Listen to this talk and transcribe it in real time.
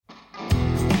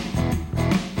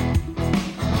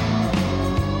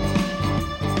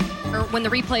when the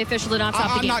replay official did not stop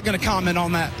the game? I'm not going to comment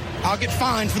on that. I'll get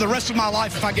fined for the rest of my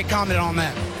life if I get commented on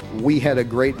that. We had a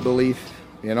great belief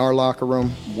in our locker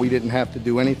room. We didn't have to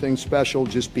do anything special,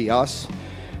 just be us.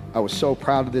 I was so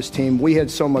proud of this team. We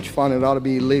had so much fun, it ought to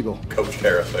be illegal. Coach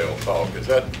carousel talk, is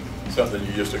that something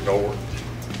you just ignore?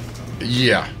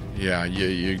 Yeah,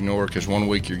 you ignore it because one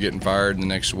week you're getting fired and the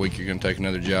next week you're going to take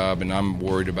another job, and I'm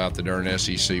worried about the darn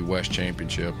SEC West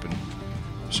Championship. And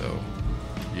so,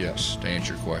 yes, to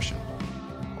answer your question.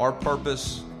 Our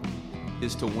purpose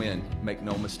is to win, make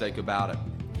no mistake about it,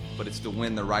 but it's to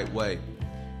win the right way.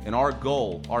 And our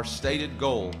goal, our stated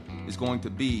goal, is going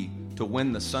to be to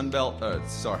win the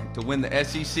to win the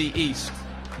SEC East.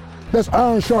 That's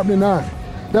iron sharpening iron.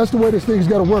 That's the way this thing's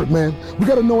got to work, man. We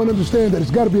got to know and understand that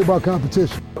it's got to be about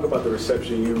competition. Talk about the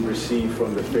reception you received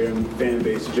from the fan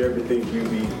base. Did you ever think you'd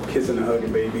be kissing and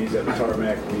hugging babies at the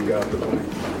tarmac when you got off the plane?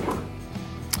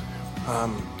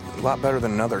 A lot better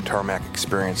than another tarmac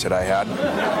experience that I had.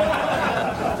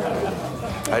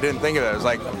 I didn't think of it. It was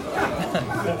like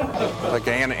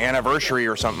an anniversary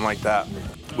or something like that.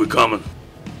 We're coming,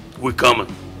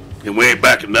 and we ain't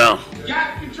backing down.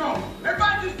 Got control.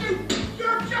 Everybody just do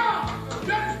your job.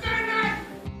 You understand that?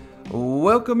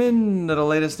 Welcome in to the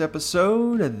latest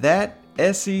episode of That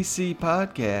SEC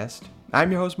Podcast.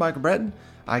 I'm your host, Michael Breton.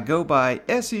 I go by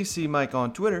SEC Mike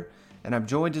on Twitter, and I'm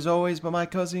joined as always by my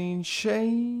cousin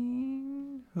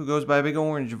Shane, who goes by Big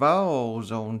Orange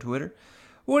Vols on Twitter.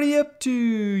 What are you up to,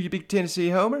 you big Tennessee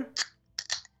homer?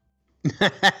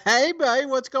 Hey, buddy,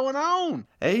 what's going on?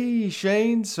 Hey,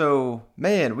 Shane. So,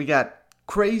 man, we got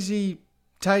crazy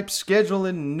type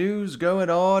scheduling news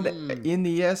going on in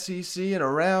the SEC and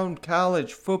around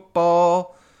college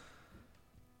football.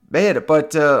 Man,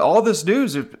 but all this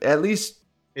news, at least...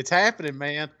 It's happening,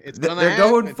 man. It's going to happen. They're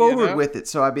going forward, you know? with it.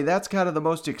 So, I mean, that's kind of the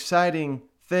most exciting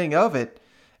thing of it.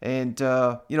 And,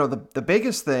 the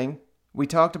biggest thing... We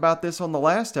talked about this on the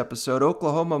last episode.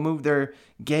 Oklahoma moved their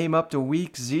game up to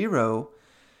week 0.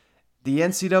 The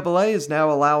NCAA is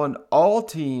now allowing all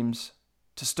teams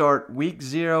to start week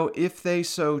 0 if they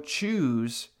so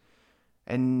choose.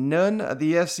 And none of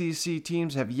the SEC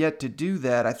teams have yet to do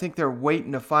that. I think they're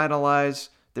waiting to finalize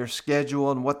their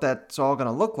schedule and what that's all going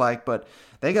to look like. But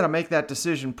they got to make that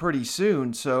decision pretty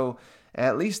soon. So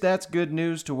at least that's good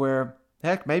news to where...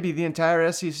 Heck, maybe the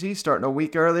entire SEC starting a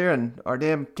week earlier and our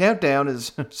damn countdown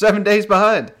is 7 days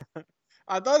behind.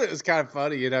 I thought it was kind of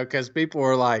funny, because people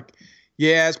were like,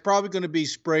 yeah, it's probably going to be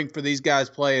spring for these guys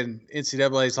playing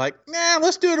NCAA. It's like, nah,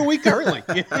 let's do it a week early.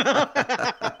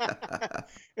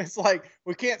 It's like,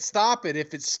 we can't stop it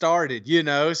if it's started,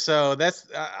 So that's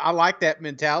I like that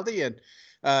mentality. And,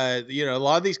 a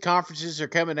lot of these conferences are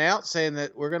coming out saying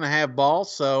that we're going to have ball.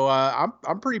 So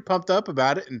I'm pretty pumped up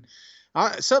about it. And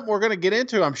something we're going to get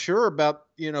into, I'm sure, about,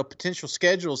 potential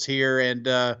schedules here. And,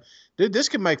 dude, this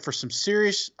could make for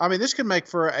this could make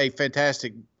for a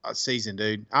fantastic season,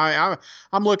 dude. I'm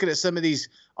looking at some of these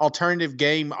alternative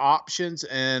game options,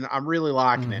 and I'm really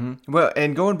liking it. Well,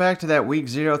 and going back to that week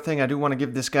 0 thing, I do want to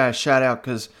give this guy a shout out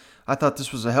because I thought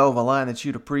this was a hell of a line that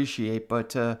you'd appreciate.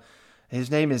 But his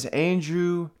name is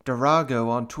Andrew Durago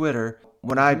on Twitter.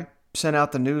 When I sent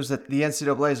out the news that the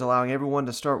NCAA is allowing everyone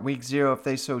to start week 0 if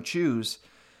they so choose.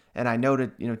 And I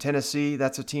noted, Tennessee,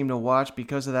 that's a team to watch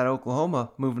because of that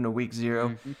Oklahoma moving to week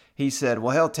 0. He said,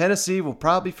 well, hell, Tennessee will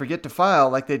probably forget to file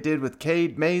like they did with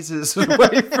Cade Mays'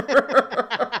 waiver.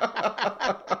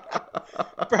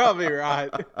 Probably right.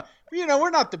 We're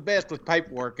not the best with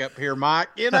paperwork up here, Mike,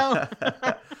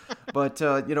 But,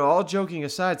 all joking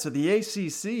aside, so the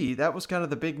ACC, that was kind of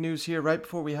the big news here right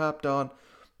before we hopped on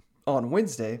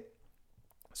Wednesday.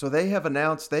 So they have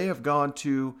announced they have gone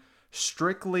to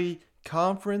strictly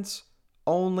conference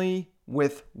only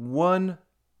with one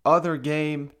other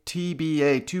game,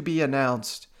 TBA, to be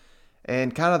announced.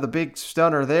 And kind of the big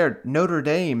stunner there, Notre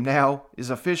Dame now is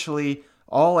officially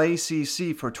all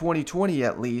ACC for 2020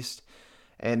 at least.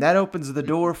 And that opens the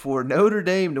door for Notre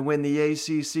Dame to win the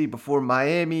ACC before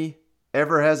Miami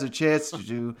ever has a chance to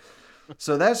do.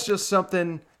 So that's just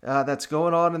something that's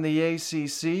going on in the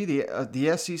ACC.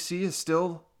 The SEC is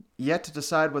still yet to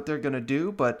decide what they're going to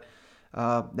do, but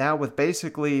now with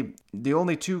basically the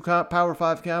only two Power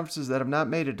 5 conferences that have not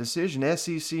made a decision,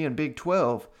 SEC and Big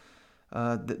 12,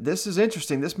 this is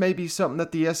interesting. This may be something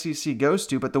that the SEC goes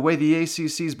to, but the way the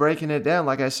ACC is breaking it down,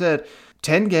 like I said,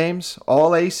 10 games,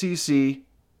 all ACC,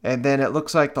 and then it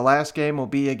looks like the last game will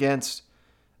be against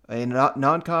a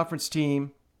non-conference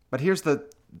team. But here's the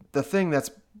thing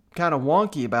that's kind of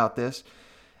wonky about this.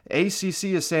 ACC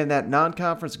is saying that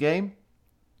non-conference game,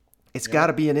 it's got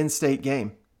to be an in-state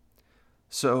game.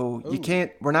 So you can't.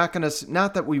 We're not going to.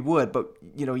 Not that we would, but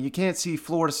you can't see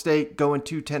Florida State going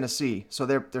to Tennessee. So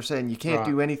they're saying you can't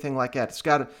do anything like that. It's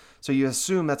got to. So you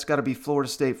assume that's got to be Florida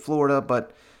State, Florida,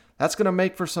 but that's going to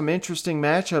make for some interesting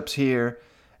matchups here.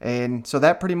 And so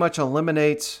that pretty much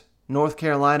eliminates North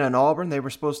Carolina and Auburn. They were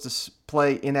supposed to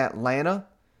play in Atlanta,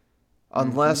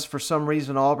 unless for some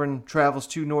reason Auburn travels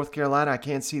to North Carolina. I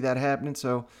can't see that happening.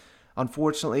 So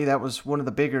unfortunately, that was one of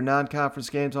the bigger non-conference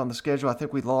games on the schedule. I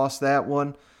think we lost that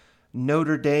one.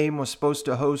 Notre Dame was supposed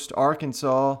to host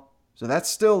Arkansas, so that's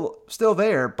still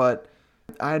there, but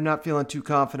I'm not feeling too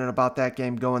confident about that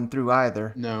game going through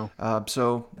either. No.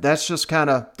 So that's just kind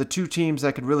of the two teams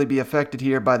that could really be affected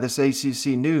here by this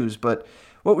ACC news. But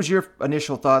what was your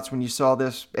initial thoughts when you saw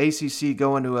this ACC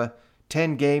going to a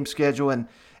 10-game schedule? And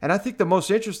I think the most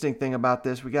interesting thing about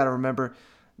this, we got to remember,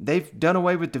 they've done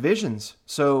away with divisions.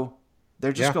 So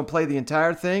they're just going to play the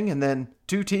entire thing, and then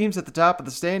two teams at the top of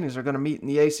the standings are going to meet in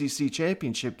the ACC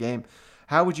championship game.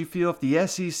 How would you feel if the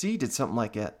SEC did something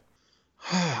like that?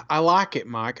 I like it,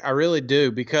 Mike. I really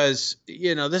do, because,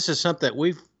 this is something that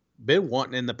we've been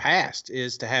wanting in the past,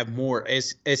 is to have more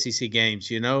SEC games.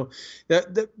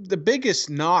 The biggest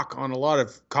knock on a lot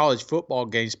of college football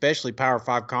games, especially Power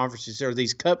 5 conferences, are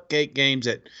these cupcake games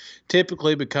that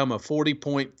typically become a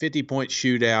 40-point, 50-point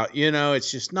shootout.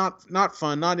 It's just not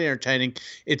fun, not entertaining.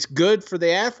 It's good for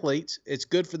the athletes. It's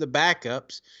good for the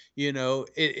backups.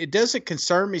 It doesn't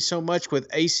concern me so much with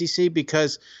ACC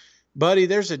because, buddy,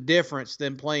 there's a difference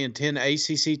than playing 10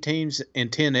 ACC teams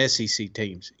and 10 SEC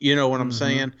teams. You know what I'm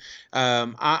saying?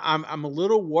 I'm a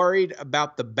little worried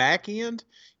about the back end,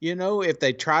 if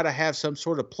they try to have some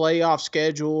sort of playoff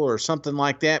schedule or something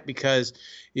like that, because,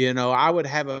 I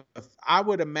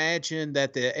would imagine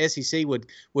that the SEC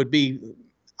would be,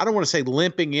 I don't want to say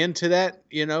limping into that.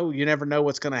 You never know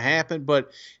what's going to happen,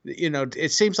 but,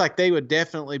 it seems like they would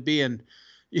definitely be in,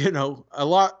 a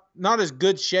lot, not as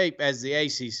good shape as the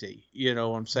ACC, you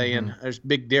know what I'm saying? There's a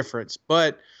big difference.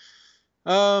 But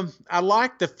I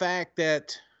like the fact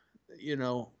that,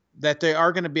 that they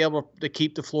are going to be able to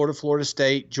keep the Florida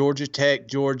State, Georgia Tech,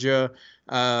 Georgia.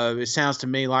 It sounds to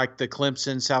me like the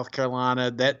Clemson, South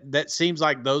Carolina. That seems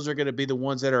like those are going to be the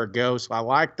ones that are a go. So I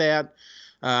like that.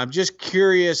 I'm just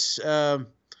curious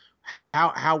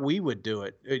how we would do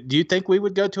it. Do you think we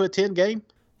would go to a 10 game?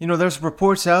 There's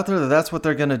reports out there that that's what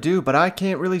they're going to do, but I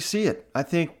can't really see it. I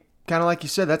think, kind of like you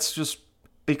said, that's just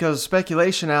because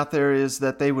speculation out there is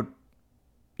that they would,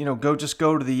 go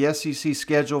to the SEC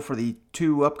schedule for the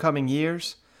 2 upcoming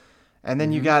years. And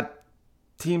then you got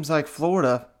teams like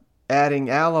Florida adding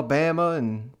Alabama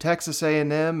and Texas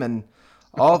A&M, and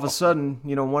all of a sudden,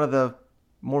 one of the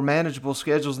more manageable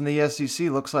schedules in the SEC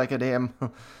looks like a damn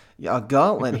a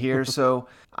gauntlet here. So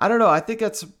I don't know. I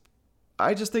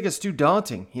just think it's too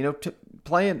daunting.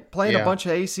 Playing a bunch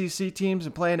of ACC teams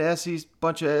and playing a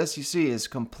bunch of SEC is a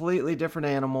completely different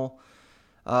animal.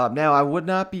 Now, I would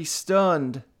not be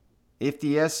stunned if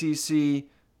the SEC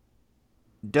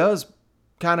does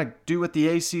kind of do what the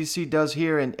ACC does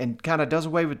here and kind of does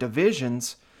away with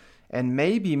divisions and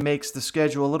maybe makes the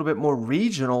schedule a little bit more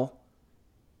regional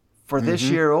for this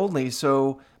year only.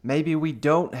 So maybe we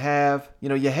don't have,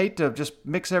 you hate to just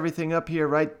mix everything up here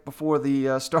right before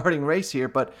the starting race here,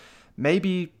 but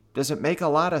maybe does it make a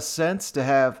lot of sense to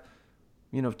have,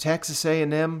 Texas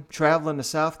A&M traveling to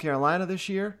South Carolina this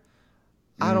year?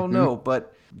 I don't know,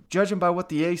 but judging by what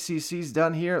the ACC's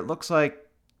done here, it looks like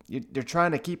they're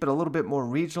trying to keep it a little bit more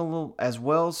regional as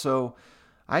well. So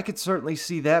I could certainly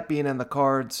see that being in the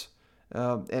cards.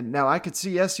 And now I could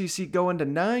see SEC going to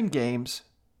 9 games,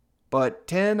 but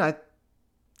 10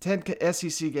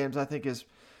 SEC games, I think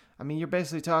you're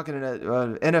basically talking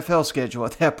an NFL schedule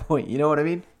at that point. You know what I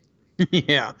mean?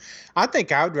 Yeah. I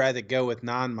think I would rather go with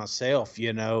 9 myself,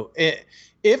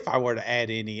 if I were to add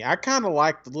any. I kind of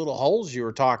like the little holes you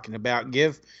were talking about.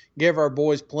 Give our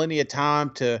boys plenty of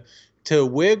time to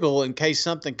wiggle in case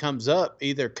something comes up,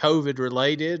 either COVID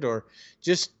related or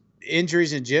just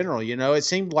injuries in general. It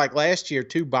seemed like last year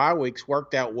 2 bye weeks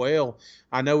worked out well.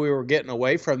 I know we were getting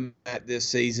away from that this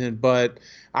season, but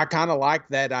I kind of like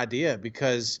that idea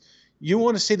because you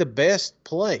want to see the best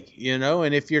play,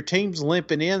 and if your team's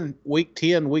limping in week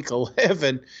 10, week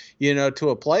 11, to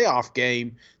a playoff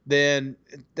game, then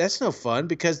that's no fun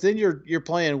because then you're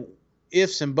playing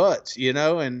ifs and buts,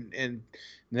 and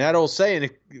that old saying,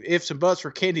 if ifs and buts were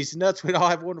candies and nuts, we'd all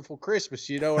have a wonderful Christmas.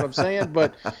 You know what I'm saying?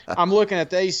 But I'm looking at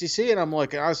the ACC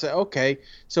and I say, okay,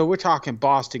 so we're talking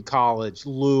Boston College,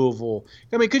 Louisville.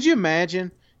 Could you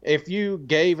imagine if you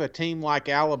gave a team like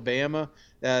Alabama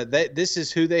This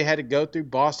is who they had to go through: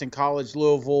 Boston College,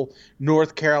 Louisville,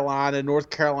 North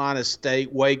Carolina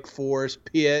State, Wake Forest,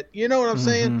 Pitt. You know what I'm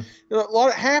saying?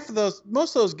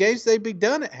 Most of those games, they'd be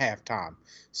done at halftime.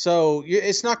 So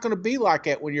it's not going to be like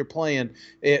that when you're playing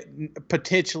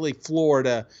potentially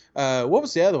Florida. What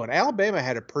was the other one? Alabama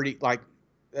had a pretty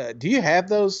do you have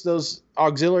those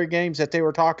auxiliary games that they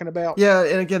were talking about? Yeah,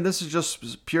 and again, this is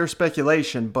just pure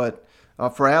speculation, but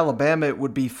for Alabama, it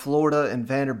would be Florida and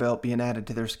Vanderbilt being added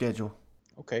to their schedule.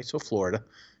 Okay, so Florida.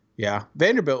 Yeah,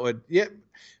 Vanderbilt would. Yeah,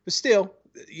 but still,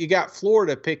 you got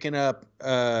Florida picking up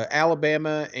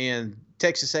Alabama and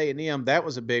Texas A&M. That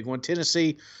was a big one.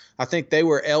 Tennessee, I think they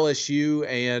were LSU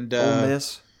and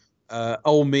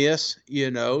Ole Miss.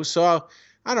 So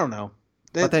I don't know.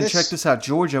 But then check this out.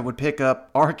 Georgia would pick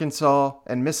up Arkansas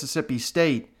and Mississippi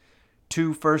State,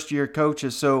 2 first-year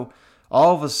coaches. So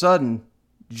all of a sudden,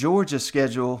 Georgia's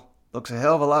schedule looks a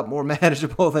hell of a lot more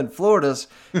manageable than Florida's.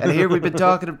 And here we've been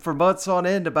talking for months on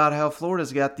end about how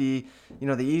Florida's got the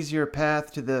easier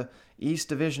path to the East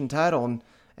Division title,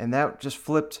 and that just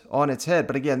flipped on its head.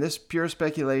 But again, this is pure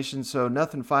speculation, so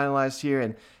nothing finalized here.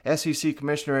 And SEC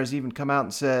commissioner has even come out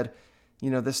and said,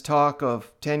 this talk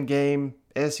of 10-game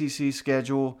SEC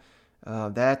schedule,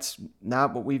 that's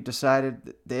not what we've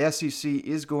decided. The SEC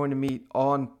is going to meet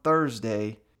on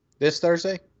Thursday. This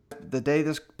Thursday? The day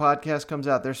this podcast comes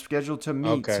out, they're scheduled to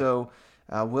meet. Okay. So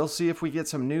we'll see if we get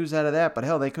some news out of that. But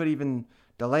hell, they could even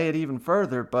delay it even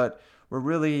further. But we're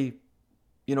really,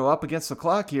 up against the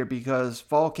clock here because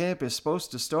fall camp is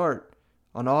supposed to start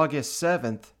on August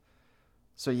 7th.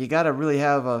 So you got to really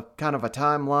have a kind of a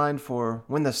timeline for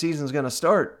when the season's going to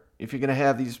start if you're going to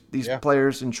have these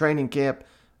players in training camp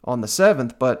on the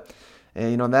 7th. But,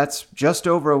 that's just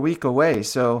over a week away.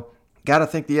 So got to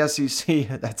think the SEC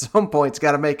at some point's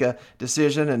got to make a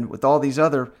decision. And with all these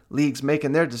other leagues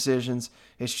making their decisions,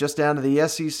 it's just down to the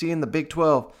SEC and the Big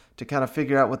 12 to kind of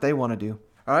figure out what they want to do.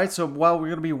 All right, so while we're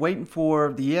going to be waiting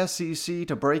for the SEC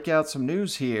to break out some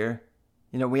news here,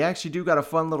 we actually do got a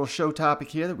fun little show topic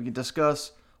here that we can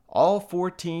discuss all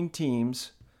 14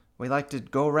 teams. We like to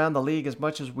go around the league as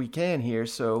much as we can here,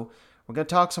 so we're going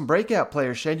to talk some breakout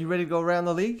players. Shane, you ready to go around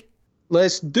the league?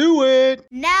 Let's do it!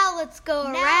 Now let's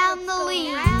go around the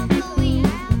league.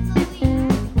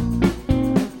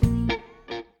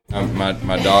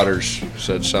 My daughters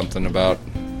said something about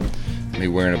me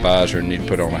wearing a visor and need to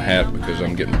put on a hat because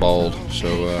I'm getting bald, so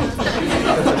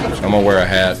I'm going to wear a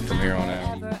hat from here on out.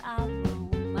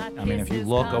 I mean, if you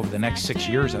look over the next 6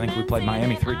 years, I think we played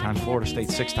Miami 3 times, Florida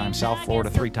State 6 times, South Florida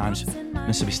 3 times,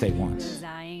 Mississippi State once.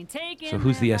 So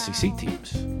who's the SEC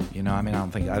teams? I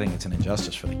think it's an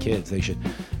injustice for the kids. We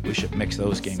should mix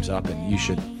those games up, and you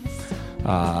should,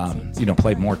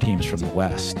 play more teams from the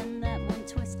West.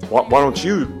 Why don't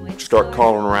you start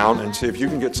calling around and see if you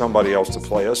can get somebody else to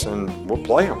play us, and we'll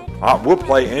play them. We'll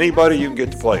play anybody you can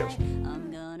get to play us.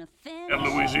 At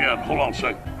Louisiana, hold on a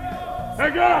second.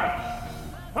 Hey, guys!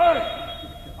 Hey!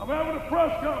 I'm having a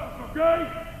press conference,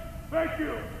 okay? Thank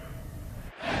you.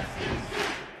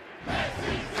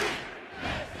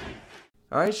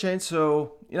 All right, Shane,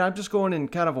 so, I'm just going in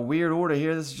kind of a weird order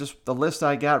here. This is just the list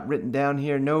I got written down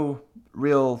here. No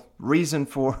real reason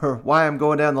for why I'm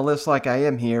going down the list like I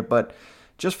am here, but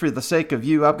just for the sake of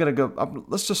you, I'm going to go.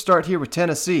 Let's just start here with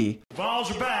Tennessee.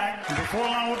 Balls are back, and before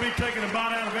long we'll be taking a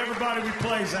bite out of everybody we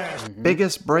plays as.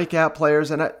 Biggest breakout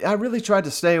players, and I really tried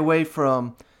to stay away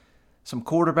from some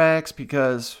quarterbacks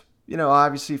because,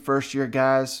 obviously first-year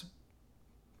guys,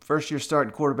 first-year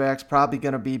starting quarterbacks, probably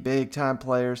going to be big-time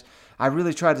players. I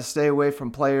really tried to stay away from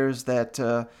players that,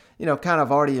 kind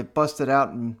of already have busted out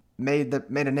and made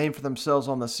a name for themselves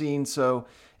on the scene. So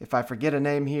if I forget a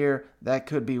name here, that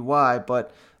could be why.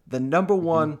 But the number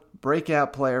one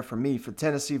breakout player for me for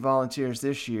Tennessee Volunteers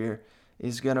this year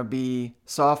is going to be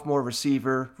sophomore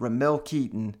receiver Ramel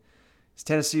Keaton.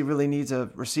 Tennessee really needs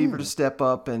a receiver to step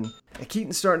up, and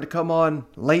Keaton's starting to come on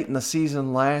late in the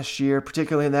season last year,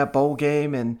 particularly in that bowl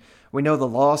game, and we know the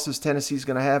losses Tennessee's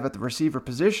going to have at the receiver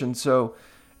position, so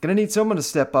going to need someone to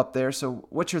step up there. So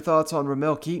what's your thoughts on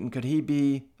Ramel Keaton? Could he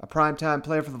be a primetime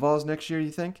player for the Vols next year,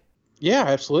 you think? Yeah,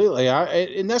 absolutely.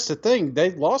 And that's the thing. They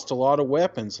lost a lot of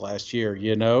weapons last year,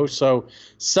 so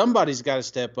somebody's got to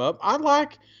step up. I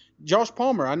like Josh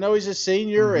Palmer. I know he's a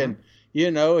senior, and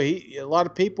a lot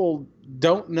of people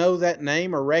don't know that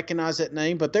name or recognize that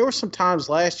name, but there were some times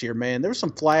last year, man, there were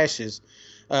some flashes.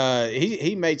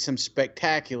 He made some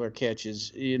spectacular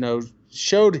catches,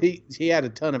 showed he had a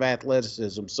ton of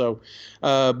athleticism. So,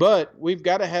 but we've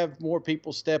got to have more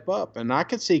people step up, and I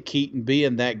could see Keaton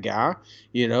being that guy.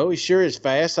 You know, he sure is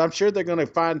fast. I'm sure they're going to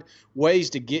find ways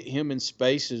to get him in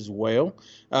space as well.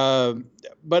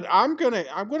 But I'm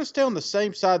gonna stay on the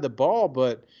same side of the ball.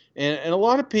 But and a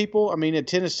lot of people, I mean, in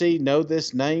Tennessee know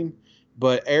this name,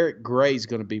 but Eric Gray's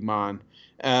going to be mine.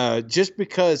 Just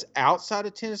because outside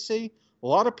of Tennessee, a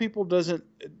lot of people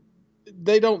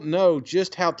they don't know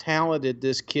just how talented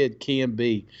this kid can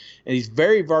be. And he's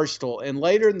very versatile. And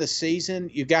later in the season,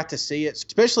 you got to see it,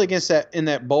 especially in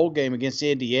that bowl game against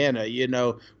Indiana, you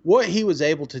know, what he was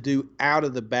able to do out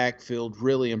of the backfield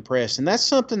really impressed. And that's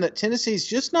something that Tennessee's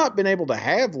just not been able to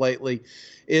have lately,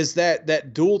 is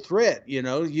that dual threat. You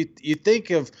know, you think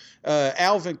of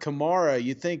Alvin Kamara,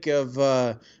 you think of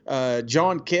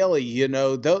John Kelly, you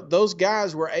know, those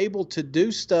guys were able to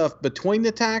do stuff between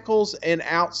the tackles and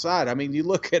outside. I mean, you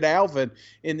look at Alvin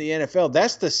in the NFL,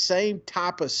 that's the same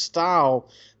type of style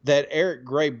that Eric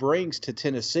Gray brings to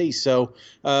Tennessee. So,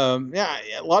 yeah,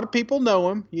 a lot of people know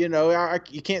him. You know,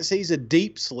 you can't say he's a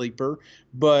deep sleeper,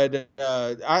 but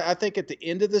I think at the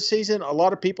end of the season, a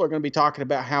lot of people are going to be talking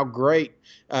about how great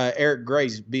Eric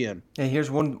Gray's been. Hey,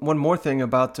 here's one more thing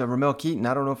about Ramel Keaton.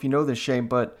 I don't know if you know this, Shane,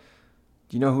 but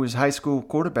do you know who his high school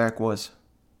quarterback was?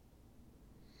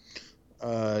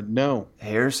 No.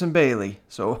 Harrison Bailey.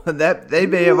 So that they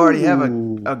may have already have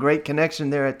a great connection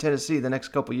there at Tennessee the next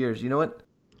couple years. You know what?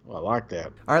 Well, I like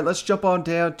that. All right, let's jump on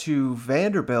down to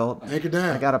Vanderbilt. Take it down.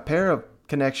 I got a pair of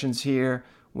connections here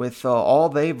with all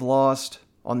they've lost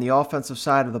on the offensive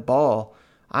side of the ball.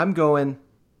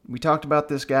 We talked about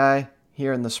this guy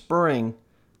here in the spring.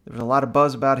 There was a lot of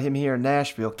buzz about him here in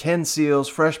Nashville. Ken Seals,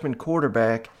 freshman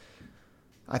quarterback.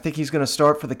 I think he's going to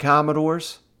start for the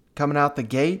Commodores coming out the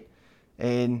gate.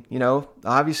 And, you know,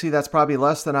 obviously that's probably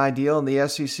less than ideal in the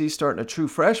SEC starting a true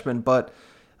freshman, but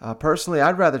personally,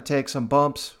 I'd rather take some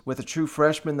bumps with a true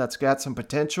freshman that's got some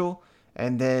potential,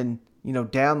 and then, you know,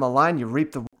 down the line, you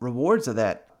reap the rewards of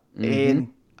that. Mm-hmm.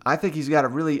 And I think he's got a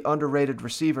really underrated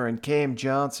receiver in Cam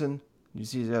Johnson.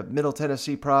 He's a Middle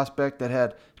Tennessee prospect that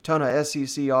had a ton of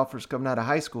SEC offers coming out of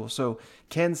high school. So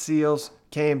Ken Seals,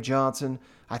 Cam Johnson,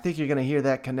 I think you're going to hear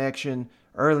that connection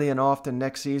early and often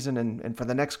next season and for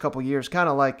the next couple years, kind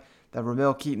of like the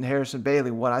Ramel Keaton, Harrison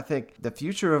Bailey one. I think the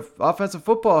future of offensive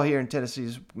football here in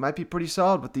Tennessee might be pretty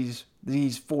solid with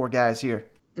these four guys here.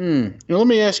 Now, let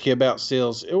me ask you about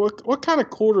Seals. What kind of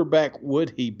quarterback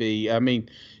would he be? I mean,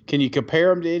 can you compare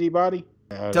him to anybody?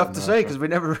 Tough to say because we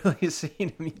never really seen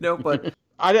him, you know. But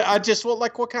I just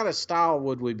what kind of style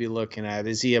would we be looking at?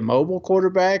 Is he a mobile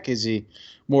quarterback? Is he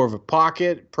more of a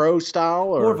pocket pro style?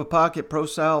 Or? More of a pocket pro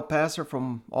style passer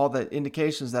from all the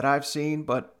indications that I've seen,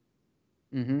 but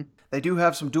they do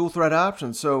have some dual threat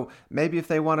options. So maybe if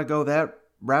they want to go that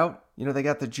route, you know, they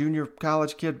got the junior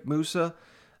college kid Musa.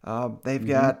 They've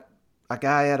got a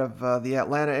guy out of the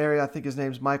Atlanta area. I think his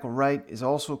name's Michael Wright, is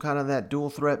also kind of that dual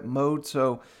threat mode.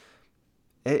 So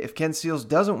if Ken Seals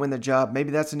doesn't win the job,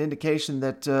 maybe that's an indication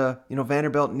that, you know,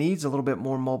 Vanderbilt needs a little bit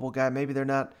more mobile guy. Maybe they're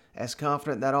not as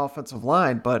confident in that offensive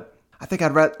line. But I think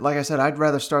I'd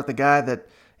rather start the guy that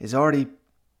is already,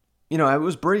 you know, it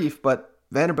was brief, but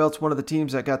Vanderbilt's one of the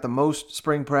teams that got the most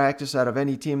spring practice out of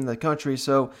any team in the country.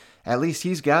 So at least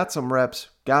he's got some reps,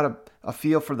 got a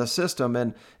feel for the system.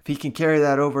 And if he can carry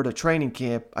that over to training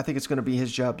camp, I think it's going to be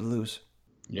his job to lose.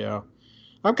 Yeah.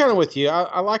 I'm kind of with you.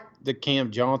 I like the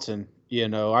Cam Johnson. You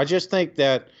know, I just think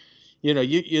that, you know,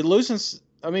 you're losing.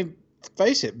 I mean,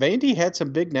 face it, Vandy had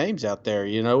some big names out there,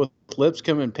 you know, with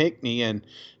Lipscomb and Pinckney, and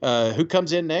who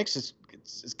comes in next?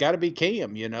 It's got to be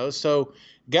Cam, you know. So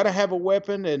got to have a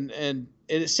weapon, and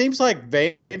it seems like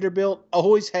Vanderbilt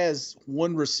always has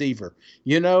one receiver.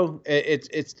 You know,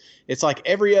 it's like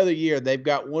every other year they've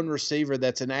got one receiver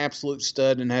that's an absolute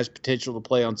stud and has potential to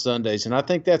play on Sundays, and I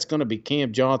think that's going to be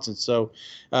Cam Johnson. So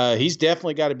he's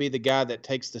definitely got to be the guy that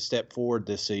takes the step forward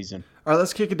this season. All right,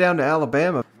 let's kick it down to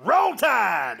Alabama. Roll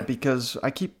Tide! Because I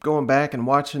keep going back and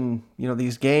watching, you know,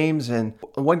 these games, and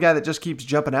one guy that just keeps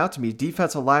jumping out to me is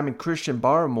defensive lineman Christian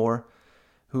Barmore,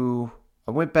 who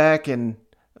I went back and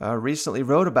recently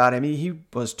wrote about him. He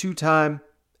was two-time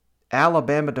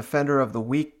Alabama Defender of the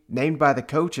Week, named by the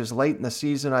coaches late in the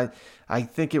season. I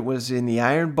think it was in the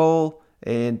Iron Bowl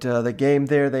and the game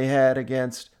there they had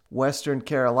against Western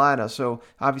Carolina. So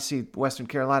obviously Western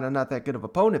Carolina, not that good of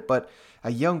opponent, but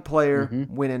a young player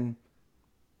winning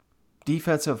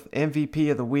defensive MVP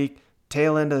of the week,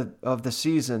 tail end of the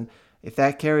season. If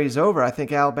that carries over, I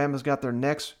think Alabama's got their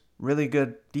next really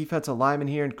good defensive lineman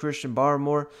here in Christian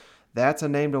Barmore. That's a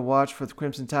name to watch for the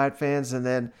Crimson Tide fans. And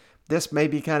then this may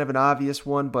be kind of an obvious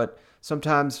one, but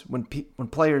sometimes when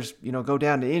players, go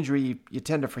down to injury, you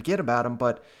tend to forget about them.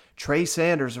 But Trey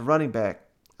Sanders, a running back,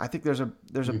 I think there's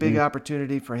a big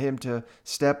opportunity for him to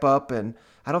step up, and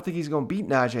I don't think he's going to beat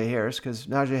Najee Harris because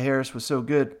Najee Harris was so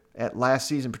good at last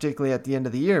season, particularly at the end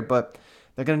of the year. But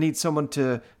they're going to need someone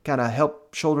to kind of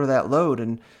help shoulder that load,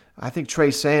 and I think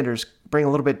Trey Sanders bring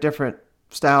a little bit different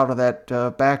style to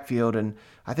that backfield, and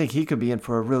I think he could be in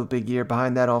for a real big year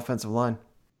behind that offensive line.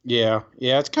 Yeah,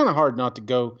 it's kind of hard not to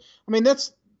go. I mean,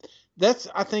 that's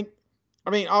obviously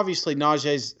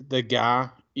Najee's the guy,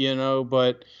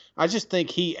 but I just think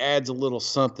he adds a little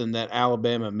something that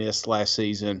Alabama missed last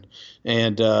season,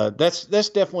 and that's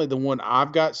definitely the one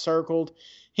I've got circled.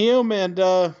 Him, and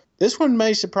this one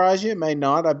may surprise you, it may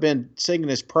not. I've been singing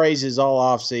his praises all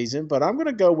off season, but I'm going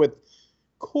to go with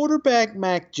quarterback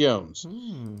Mac Jones.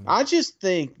 I just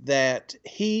think that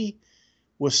he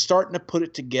was starting to put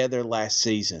it together last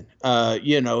season.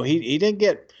 He didn't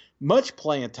get much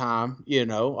playing time,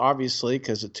 obviously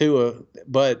because of Tua.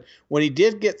 But when he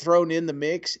did get thrown in the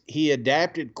mix, he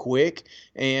adapted quick.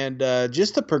 And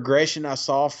just the progression I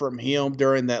saw from him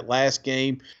during that last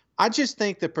game, I just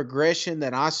think the progression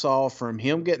that I saw from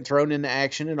him getting thrown into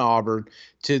action in Auburn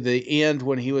to the end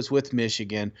when he was with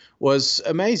Michigan was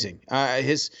amazing.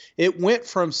 It went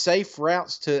from safe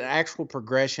routes to actual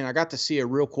progression. I got to see a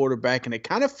real quarterback, and it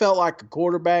kind of felt like a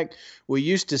quarterback we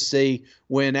used to see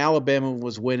when Alabama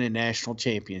was winning national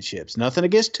championships. Nothing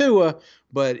against Tua,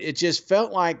 but it just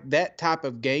felt like that type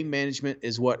of game management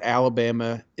is what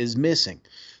Alabama is missing.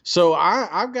 So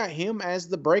I've got him as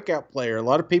the breakout player. A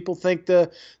lot of people think the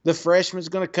freshman's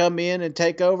going to come in and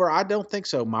take over. I don't think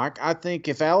so, Mike. I think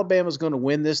if Alabama's going to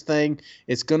win this thing,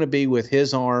 it's going to be with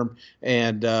his arm,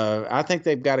 and I think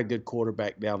they've got a good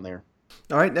quarterback down there.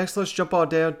 All right, next let's jump on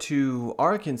down to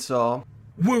Arkansas.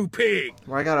 Woo pig!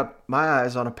 Where I got my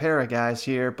eyes on a pair of guys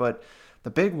here, but the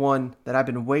big one that I've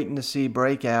been waiting to see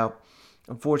break out,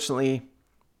 unfortunately,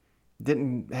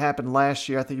 didn't happen last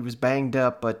year. I think he was banged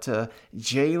up, but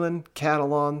Jalen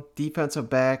Catalon, defensive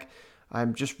back.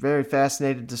 I'm just very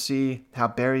fascinated to see how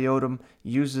Barry Odom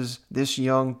uses this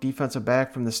young defensive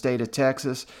back from the state of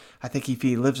Texas. I think if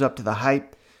he lives up to the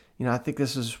hype, I think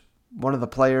this is one of the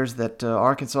players that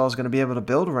Arkansas is going to be able to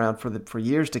build around for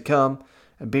years to come.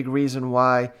 A big reason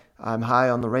why I'm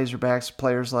high on the Razorbacks.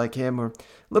 Players like him are a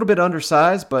little bit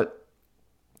undersized, but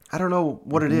I don't know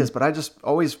what it is, but I just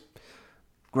always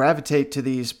gravitate to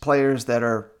these players that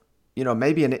are,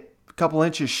 maybe a couple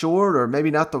inches short or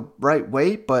maybe not the right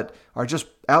weight, but are just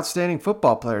outstanding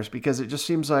football players because it just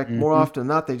seems like more often than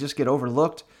not they just get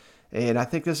overlooked. And I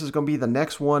think this is going to be the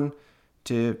next one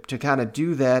to kind of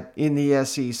do that in the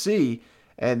SEC.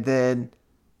 And then,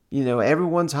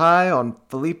 everyone's high on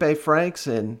Felipe Franks,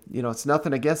 and, it's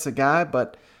nothing against the guy,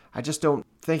 but I just don't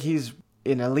think he's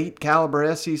an elite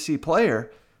caliber SEC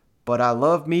player. But I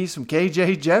love me some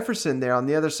KJ Jefferson there on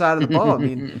the other side of the ball. I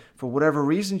mean, for whatever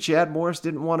reason, Chad Morris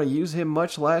didn't want to use him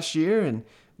much last year, and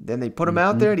then they put him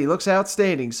out there, and he looks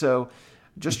outstanding. So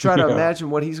just try to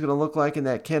imagine what he's going to look like in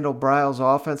that Kendall Briles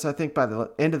offense. I think by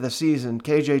the end of the season,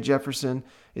 KJ Jefferson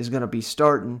is going to be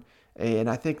starting, and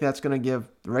I think that's going to give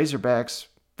the Razorbacks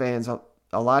fans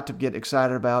a lot to get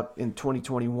excited about in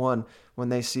 2021 when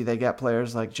they see they got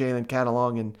players like Jalen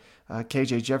Catalong and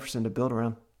KJ Jefferson to build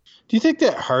around. Do you think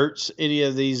that hurts any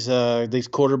of these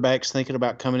quarterbacks thinking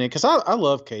about coming in? Because I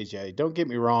love KJ. Don't get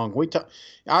me wrong.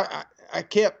 I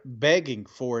kept begging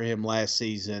for him last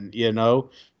season. Now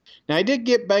he did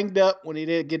get banged up when he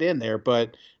did get in there,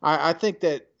 but I think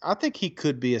he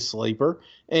could be a sleeper.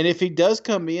 And if he does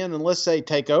come in and let's say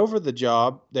take over the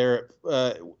job there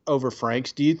over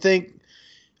Franks, do you think?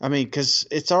 I mean, because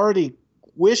it's already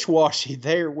wish-washy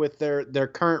there with their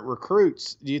current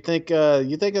recruits. Do you think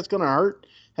it's going to hurt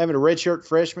having a redshirt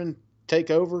freshman take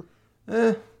over?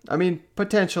 I mean,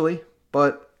 potentially,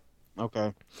 but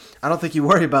okay. I don't think you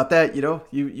worry about that.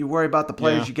 You worry about the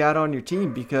players you got on your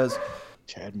team because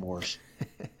Chad Morris.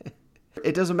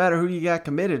 It doesn't matter who you got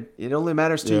committed. It only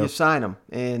matters till you sign them.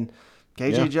 And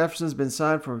KJ Jefferson's been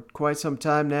signed for quite some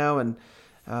time now, and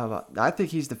I think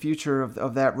he's the future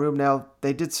of that room. Now,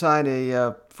 they did sign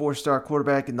a 4-star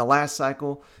quarterback in the last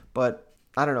cycle, but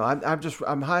I don't know.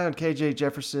 I'm high on KJ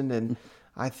Jefferson, and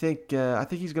I think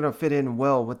he's going to fit in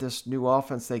well with this new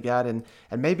offense they got, and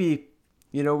maybe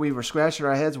we were scratching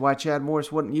our heads why Chad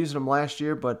Morris wasn't using him last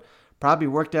year, but probably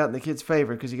worked out in the kid's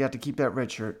favor because he got to keep that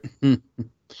red shirt.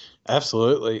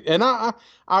 Absolutely, and I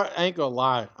ain't gonna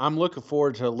lie, I'm looking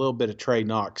forward to a little bit of Trey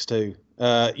Knox too.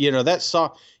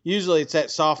 Usually it's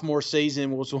that sophomore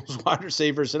season with wide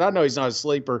receivers, and I know he's not a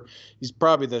sleeper. He's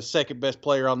probably the second best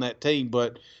player on that team,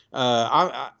 but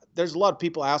there's a lot of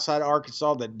people outside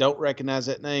Arkansas that don't recognize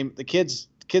that name. The kid's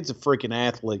a freaking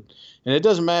athlete, and it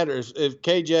doesn't matter if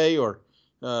KJ or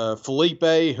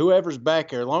Felipe, whoever's back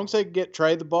there, as long as they can get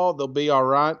Trey the ball, they'll be all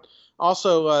right.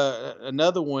 Also,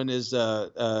 another one is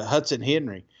Hudson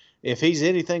Henry. If he's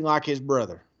anything like his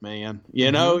brother, man,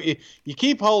 you know, you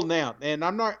keep holding out. And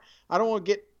I don't want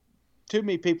to get too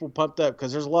many people pumped up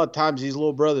because there's a lot of times these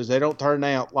little brothers, they don't turn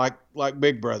out like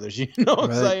big brothers. You know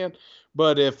what I'm saying?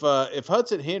 But if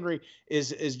Hudson Henry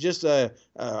is just a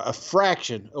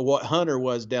fraction of what Hunter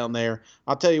was down there,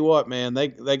 I'll tell you what, man,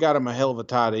 they got him a hell of a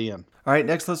tight end. All right,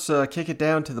 next let's kick it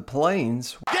down to the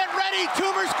Plains. Get ready,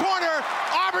 Toomer's corner.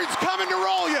 Auburn's coming to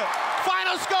roll you.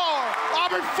 Final score,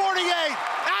 Auburn 48,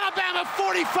 Alabama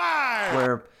 45.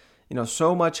 Where,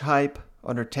 so much hype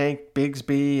under Tank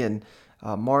Bigsby and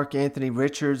Mark Anthony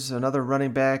Richards, another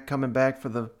running back coming back for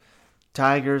the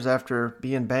Tigers after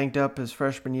being banged up his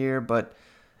freshman year. But,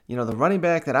 the running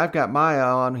back that I've got my eye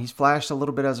on, he's flashed a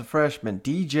little bit as a freshman,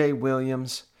 DJ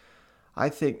Williams. I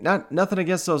think, nothing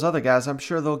against those other guys. I'm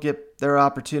sure they'll get their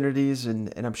opportunities,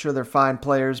 and I'm sure they're fine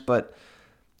players. But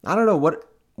I don't know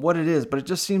what it is, but it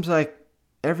just seems like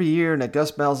every year in a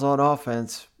Gus Malzahn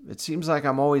offense, it seems like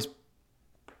I'm always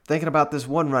thinking about this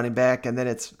one running back, and then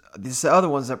it's these other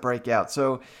ones that break out.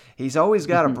 So he's always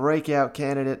got a breakout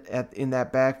candidate in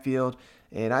that backfield,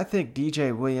 and I think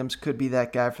DJ Williams could be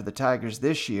that guy for the Tigers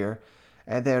this year.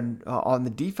 And then on the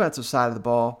defensive side of the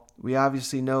ball, we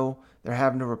obviously know they're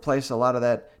having to replace a lot of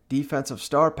that defensive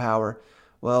star power.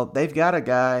 Well, they've got a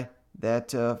guy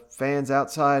that fans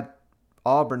outside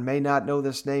Auburn may not know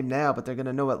this name now, but they're going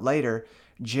to know it later.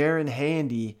 Jaron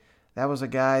Handy. That was a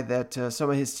guy that some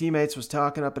of his teammates was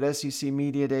talking up at SEC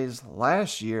Media Days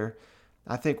last year.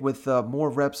 I think with more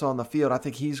reps on the field, I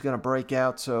think he's going to break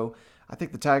out. So I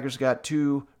think the Tigers got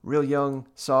two real young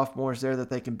sophomores there that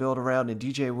they can build around in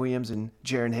DJ Williams and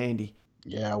Jaron Handy.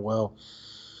 Yeah, well,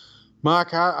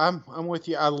 Mike, I'm with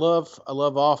you. I love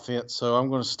offense, so I'm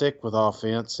going to stick with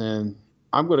offense, and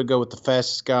I'm going to go with the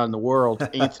fastest guy in the world,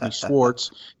 Anthony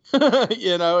Schwartz.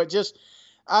 It just –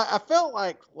 I felt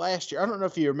like last year, I don't know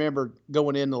if you remember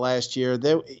going into last year,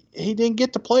 he didn't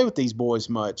get to play with these boys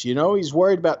much. He's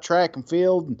worried about track and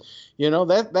field, and,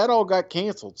 that all got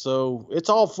canceled. So it's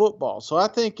all football. So I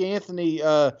think Anthony,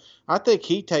 I think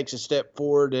he takes a step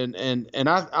forward, and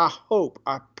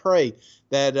I pray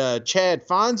that Chad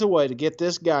finds a way to get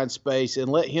this guy in space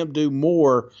and let him do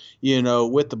more,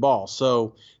 with the ball.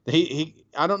 So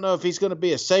I don't know if he's going to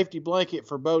be a safety blanket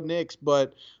for Bo Nix,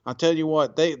 but I'll tell you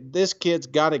what, this kid's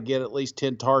got to get at least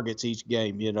 10 targets each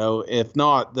game. If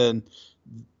not, then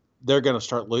they're going to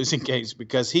start losing games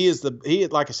because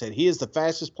like I said, he is the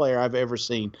fastest player I've ever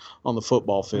seen on the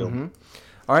football field. Mm-hmm.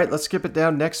 All right, let's skip it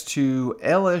down next to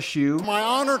LSU. It's my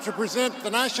honor to present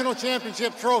the national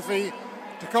championship trophy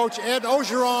to Coach Ed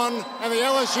Ogeron and the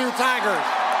LSU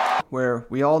Tigers. Where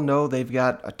we all know they've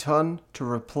got a ton to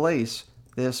replace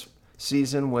this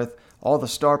season with all the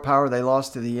star power they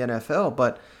lost to the NFL.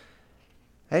 But,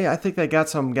 hey, I think they got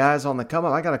some guys on the come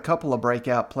up. I got a couple of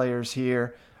breakout players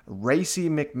here. Racey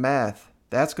McMath,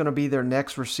 that's going to be their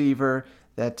next receiver.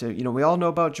 That we all know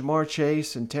about Jamar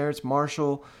Chase and Terrence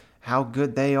Marshall, how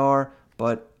good they are.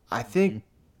 But I think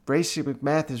Racey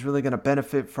McMath is really going to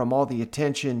benefit from all the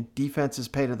attention defenses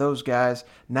pay to those guys.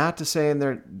 Not to say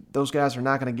those guys are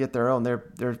not going to get their own.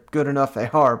 They're good enough, they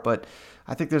are. But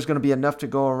I think there's going to be enough to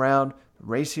go around.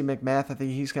 Racey McMath, I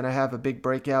think he's going to have a big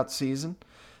breakout season.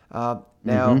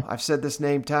 Now, I've said this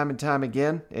name time and time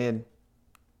again, and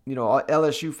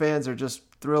LSU fans are just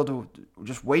thrilled to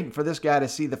just waiting for this guy to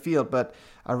see the field. But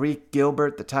Arik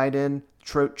Gilbert, the tight end,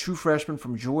 true freshman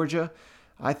from Georgia,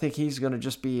 I think he's going to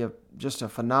just be a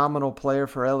phenomenal player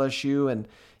for LSU. And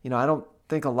I don't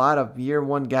think a lot of year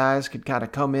one guys could kind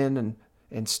of come in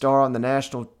and star on the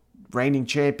national reigning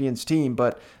champions team,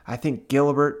 but I think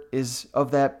Gilbert is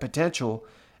of that potential.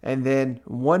 And then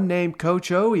one name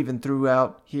Coach O even threw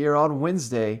out here on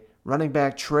Wednesday, running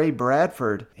back Trey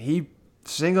Bradford. He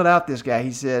singled out this guy.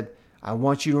 He said, I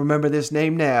want you to remember this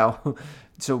name now.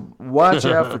 So watch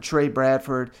out for Trey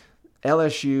Bradford.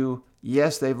 LSU,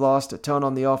 yes, they've lost a ton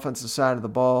on the offensive side of the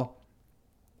ball,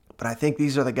 but I think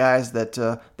these are the guys that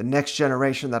the next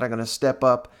generation that are going to step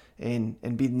up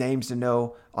and be names to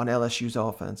know on LSU's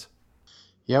offense.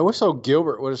 Yeah, I wish old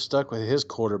Gilbert would have stuck with his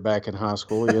quarterback in high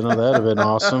school. That'd have been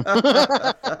awesome.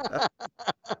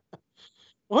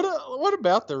 What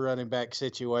about the running back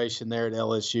situation there at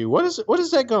LSU? What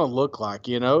is that going to look like?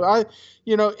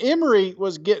 Emory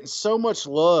was getting so much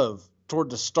love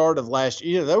toward the start of last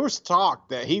year. There was talk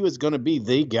that he was going to be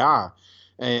the guy.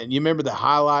 And you remember the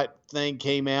highlight thing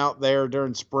came out there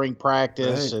during spring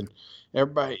practice, and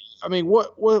everybody. I mean,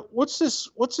 what's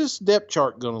this depth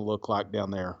chart going to look like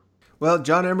down there? Well,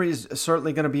 John Emery is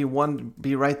certainly going to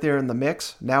be right there in the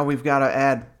mix. Now we've got to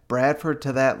add Bradford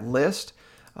to that list,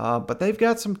 but they've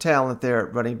got some talent there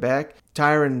at running back.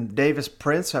 Tyron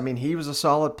Davis-Prince, I mean, he was a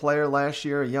solid player last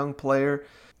year, a young player.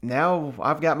 Now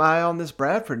I've got my eye on this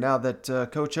Bradford now that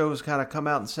Coach O has kind of come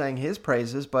out and sang his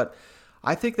praises, but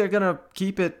I think they're going to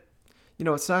keep it,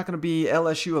 it's not going to be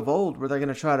LSU of old where they're going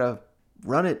to try to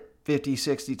run it 50,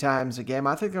 60 times a game.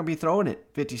 I think they're going to be throwing it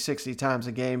 50, 60 times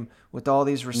a game with all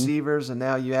these receivers, and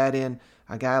now you add in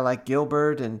a guy like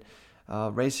Gilbert and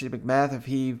Racey McMath if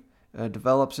he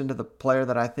develops into the player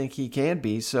that I think he can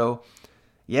be. So,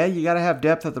 yeah, you got to have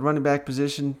depth at the running back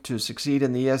position to succeed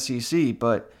in the SEC,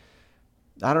 but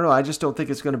I don't know. I just don't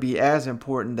think it's going to be as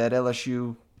important that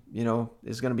LSU,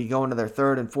 is going to be going to their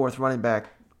third and fourth running back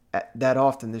that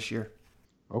often this year.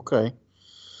 Okay.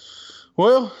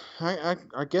 Well,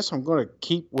 I guess I'm going to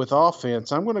keep with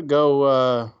offense. I'm going to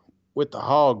go with the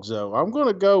Hogs, though. I'm going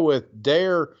to go with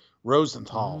Dare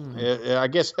Rosenthal. I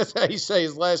guess that's how you say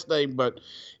his last name, but,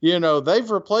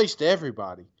 they've replaced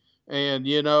everybody. And,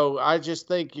 I just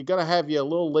think you're going to have you a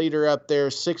little leader up there,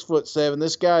 6'7".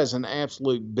 This guy is an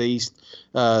absolute beast,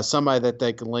 somebody that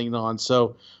they can lean on.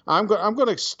 So I'm going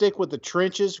to stick with the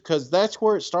trenches because that's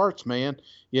where it starts, man.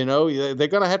 They're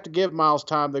going to have to give Miles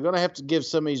time. They're going to have to give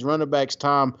some of these running backs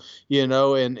time,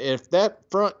 and if that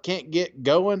front can't get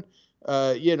going,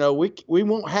 we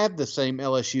won't have the same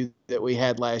LSU that we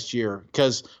had last year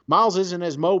because Miles isn't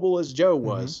as mobile as Joe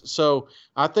was. Mm-hmm. So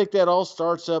I think that all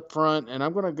starts up front, and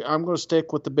I'm gonna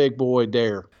stick with the big boy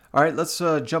Dare. All right, let's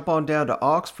jump on down to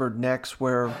Oxford next,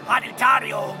 where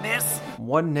Hotty-toddy, Ole Miss.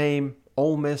 One name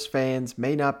Ole Miss fans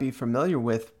may not be familiar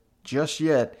with just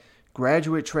yet.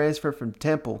 Graduate transfer from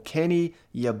Temple, Kenny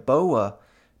Yeboah,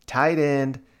 tight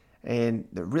end. And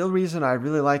the real reason I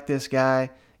really like this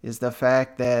guy is the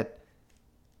fact that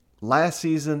last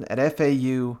season at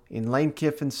FAU in Lane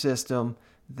Kiffin's system,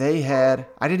 they had,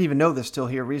 I didn't even know this till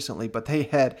here recently, but they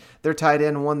had, their tight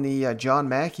end won the John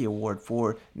Mackey Award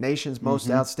for Nation's Most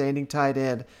Outstanding Tight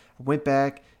End. Went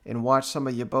back and watched some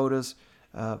of Yeboah's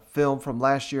film from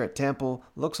last year at Temple.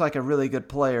 Looks like a really good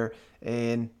player.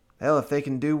 And hell, if they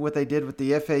can do what they did with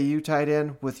the FAU tight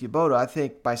end with Yeboah, I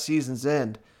think by season's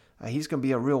end, he's going to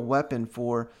be a real weapon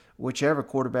for whichever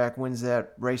quarterback wins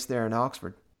that race there in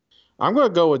Oxford. I'm going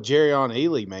to go with Jerrion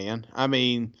Ely, man. I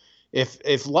mean,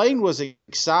 if Lane was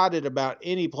excited about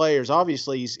any players,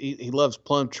 obviously he loves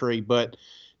Plumtree, but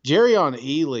Jerrion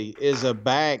Ely is a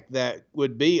back that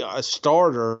would be a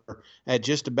starter at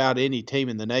just about any team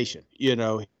in the nation.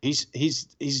 He's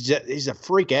a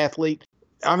freak athlete.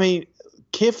 I mean,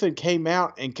 Kiffin came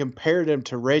out and compared him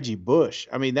to Reggie Bush.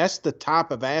 I mean, that's the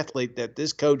type of athlete that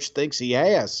this coach thinks he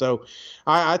has. So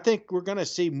I think we're going to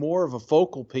see more of a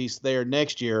focal piece there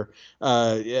next year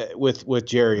with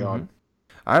Jerrion. Mm-hmm.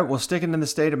 All right, well, sticking in the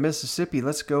state of Mississippi,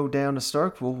 let's go down to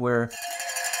Starkville where,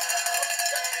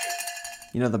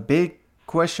 the big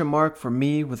question mark for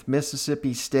me with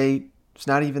Mississippi State, it's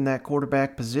not even that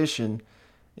quarterback position.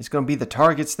 It's going to be the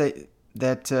targets that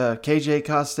KJ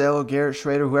Costello, Garrett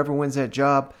Schrader, whoever wins that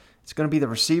job, it's going to be the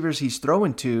receivers he's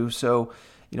throwing to. So,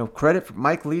 credit for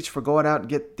Mike Leach for going out and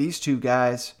get these two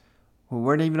guys who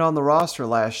weren't even on the roster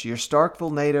last year.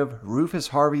 Starkville native, Rufus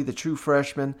Harvey, the true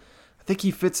freshman. I think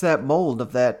he fits that mold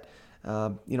of that,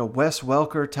 Wes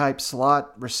Welker type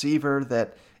slot receiver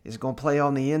that is going to play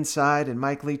on the inside in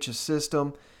Mike Leach's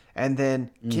system. And then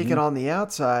kicking on the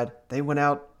outside, they went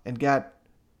out and got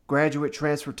graduate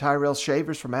transfer Tyrell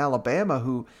Shavers from Alabama,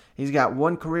 who he's got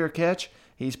one career catch.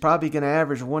 He's probably going to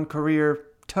average one career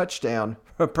touchdown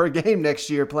per game next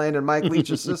year playing in Mike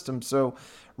Leach's system. So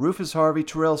Rufus Harvey,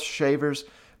 Tyrell Shavers,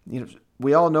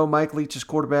 we all know Mike Leach's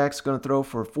quarterback's going to throw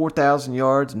for 4,000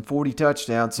 yards and 40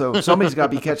 touchdowns. So somebody's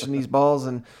got to be catching these balls,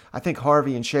 and I think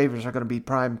Harvey and Shavers are going to be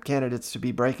prime candidates to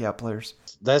be breakout players.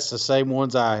 That's the same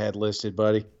ones I had listed,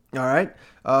 buddy. All right.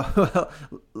 Well,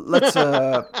 let's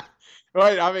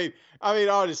Right. I mean,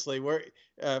 honestly, we're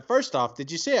first off,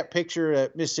 did you see that picture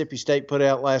that Mississippi State put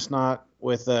out last night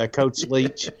with Coach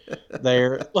Leach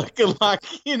there looking like,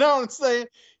 you know what I'm saying?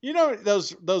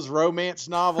 Those romance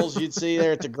novels you'd see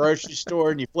there at the grocery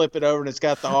store, and you flip it over and it's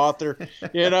got the author,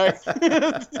 with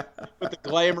the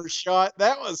glamour shot.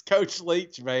 That was Coach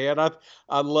Leach, man.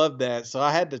 I love that. So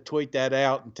I had to tweet that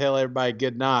out and tell everybody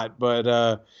good night.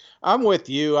 But I'm with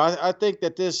you. I think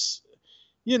that this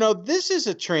is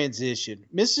a transition.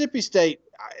 Mississippi State,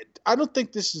 I don't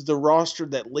think this is the roster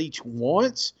that Leach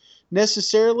wants,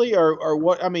 necessarily, or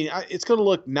what. I mean, it's going to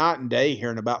look night and day here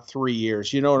in about 3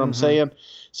 years. You know what I'm saying?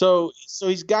 So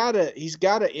he's got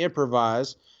to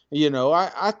improvise.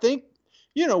 I think,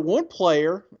 one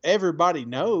player everybody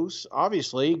knows,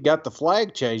 obviously, got the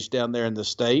flag changed down there in the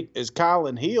state, is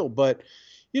Kylan Hill. But,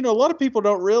 a lot of people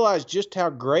don't realize just how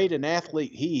great an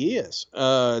athlete he is.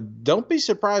 Don't be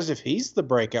surprised if he's the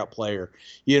breakout player.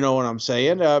 You know what I'm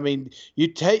saying? I mean, you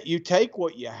take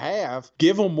what you have,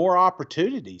 give him more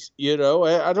opportunities.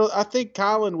 I think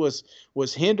Kylan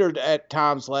was hindered at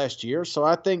times last year. So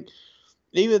I think,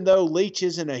 even though Leach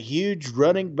isn't a huge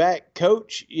running back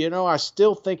coach, I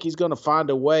still think he's going to find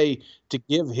a way to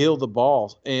give Hill the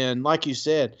ball. And like you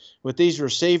said, with these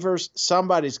receivers,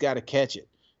 somebody's got to catch it.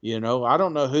 I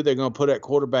don't know who they're going to put at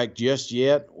quarterback just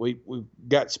yet. We've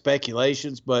got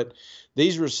speculations, but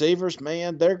these receivers,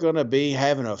 man, they're going to be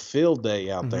having a field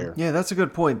day out there. Yeah, that's a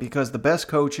good point, because the best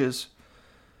coaches,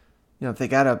 if they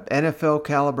got an NFL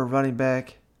caliber running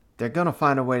back, they're going to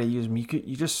find a way to use them.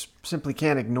 You just simply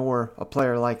can't ignore a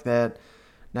player like that.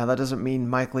 Now, that doesn't mean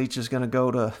Mike Leach is going to go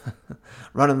to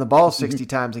running the ball 60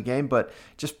 times a game, but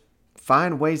just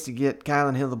find ways to get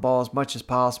Kylan Hill the ball as much as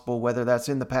possible, whether that's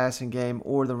in the passing game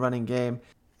or the running game.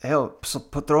 Hell,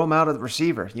 throw him out of the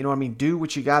receiver. You know what I mean? Do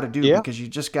what you got to do, because you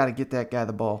just got to get that guy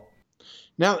the ball.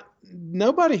 Now,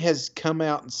 nobody has come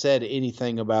out and said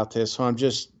anything about this, so I'm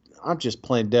just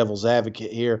playing devil's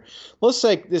advocate here. Let's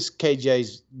say this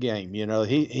KJ's game.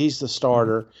 He's the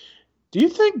starter. Do you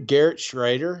think Garrett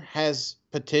Schrader has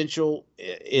potential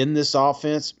in this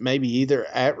offense, maybe either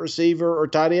at receiver or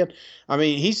tight end? I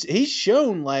mean, he's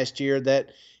shown last year that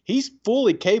he's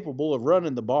fully capable of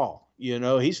running the ball.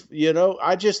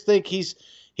 I just think he's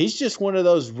just one of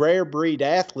those rare breed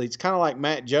athletes, kind of like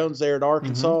Matt Jones there at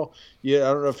Arkansas. I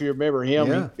don't know if you remember him.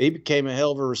 Yeah. He became a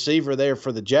hell of a receiver there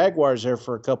for the Jaguars there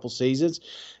for a couple seasons.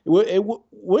 It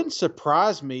wouldn't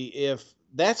surprise me if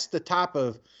that's the type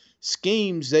of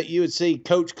schemes that you would see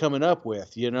coach coming up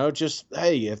with, just,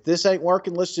 hey, if this ain't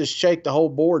working, let's just shake the whole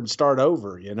board and start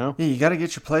over, Yeah, you got to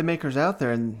get your playmakers out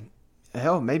there, and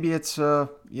hell, maybe it's, the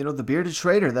bearded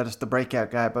Schrader that is the breakout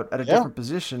guy, but at a different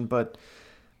position. But,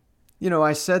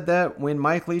 I said that when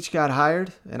Mike Leach got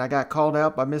hired and I got called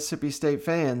out by Mississippi State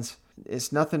fans.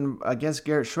 It's nothing against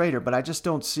Garrett Schrader, but I just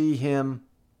don't see him.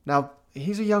 Now,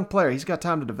 he's a young player. He's got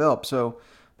time to develop, so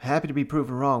I'm happy to be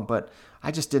proven wrong, but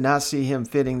I just did not see him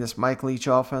fitting this Mike Leach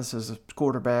offense as a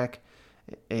quarterback.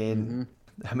 And,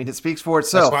 I mean, it speaks for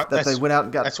itself that they went out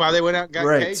and got. That's why they went out and got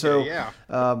right. KJ, So, yeah.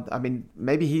 I mean,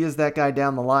 maybe he is that guy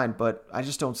down the line, but I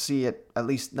just don't see it, at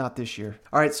least not this year.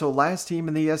 All right, so last team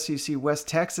in the SEC West,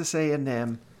 Texas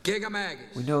A&M.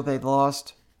 We know they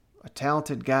lost a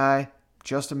talented guy,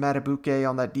 Justin Matabuke,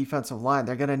 on that defensive line.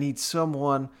 They're going to need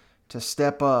someone to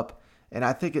step up. And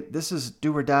I think this is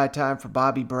do or die time for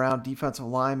Bobby Brown, defensive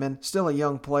lineman. Still a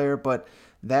young player, but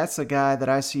that's a guy that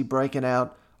I see breaking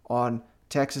out on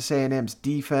Texas A&M's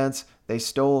defense. They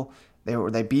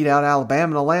beat out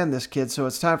Alabama to land this kid, so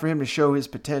it's time for him to show his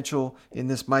potential in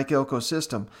this Mike Elko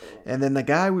system. And then the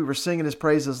guy we were singing his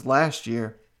praises last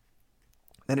year,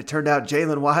 then it turned out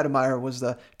Jalen Weidemeyer was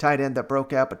the tight end that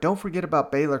broke out. But don't forget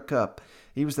about Baylor Cupp.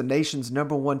 He was the nation's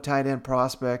 #1 tight end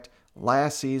prospect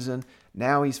last season.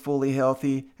 Now he's fully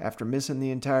healthy after missing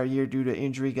the entire year due to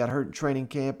injury, got hurt in training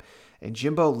camp. And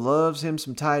Jimbo loves him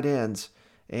some tight ends.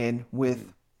 And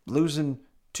with losing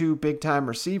 2 big-time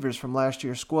receivers from last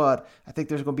year's squad, I think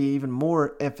there's going to be even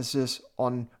more emphasis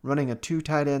on running a 2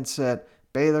 tight end set.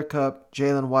 Baylor Cupp,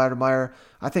 Jalen Weidemeyer.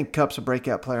 I think Cupp's a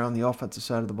breakout player on the offensive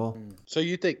side of the ball. So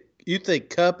you think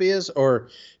Cupp is, or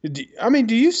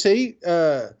do you see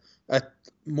a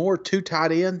more 2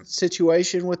 tight end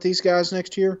situation with these guys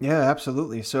next year? Yeah,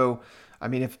 absolutely. So, I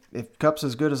mean, if Cupp's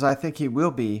as good as I think he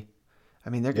will be, I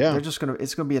mean, they're just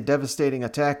it's gonna be a devastating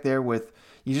attack there.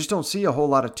 You just don't see a whole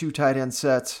lot of 2 tight end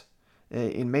sets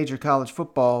in major college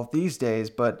football these days,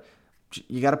 but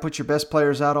you got to put your best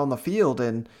players out on the field.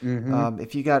 And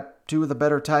if you got 2 of the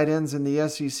better tight ends in the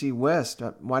SEC West,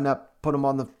 why not put them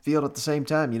on the field at the same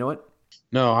time? You know what?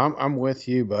 No, I'm with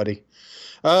you, buddy.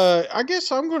 I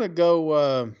guess I'm going to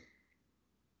go.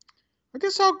 I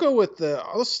guess I'll go with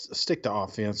let's stick to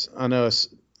offense. I know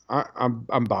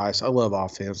I'm biased. I love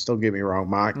offense. Don't get me wrong,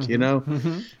 Mike.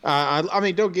 I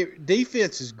mean,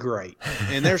 defense is great,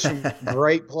 and there's some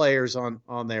great players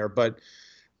on there, but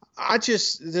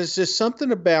there's just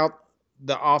something about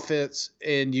the offense,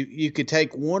 and you could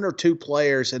take 1 or 2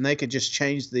 players and they could just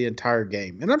change the entire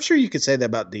game. And I'm sure you could say that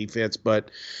about defense,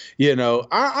 but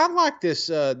I like this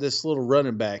little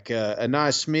running back,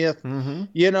 Anais Smith.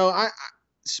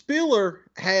 Spiller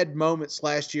had moments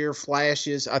last year,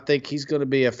 flashes. I think he's going to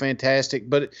be a fantastic,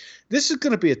 but this is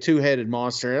going to be a two-headed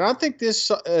monster. And I think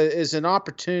this is an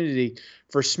opportunity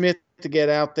for Smith to get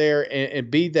out there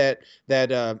and be that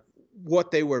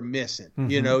what they were missing. Mm-hmm.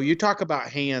 You know, you talk about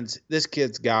hands, this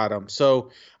kid's got them.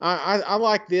 So I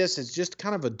like this as just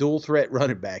kind of a dual threat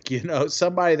running back, you know,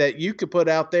 somebody that you could put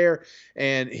out there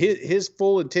and his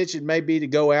full intention may be to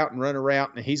go out and run a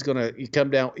route and he's going to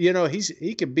come down. You know,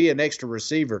 he could be an extra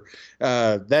receiver.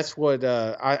 That's what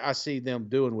I see them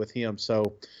doing with him.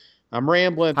 So I'm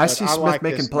rambling. I see Smith like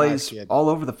making plays all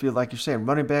over the field, like you're saying,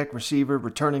 running back, receiver,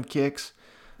 returning kicks.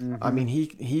 Mm-hmm. I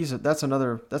mean,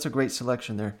 that's a great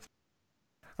selection there.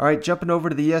 All right, jumping over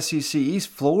to the SEC East,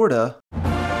 Florida.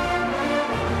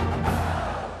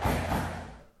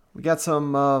 We got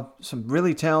some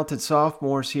really talented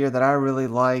sophomores here that I really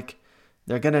like.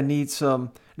 They're going to need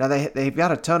some. Now, they've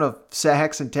got a ton of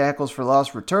sacks and tackles for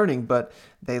loss returning, but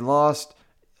they lost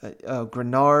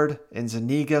Grenard and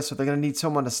Zuniga, so they're going to need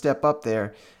someone to step up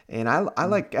there. And I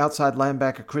like outside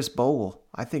linebacker Chris Bowl.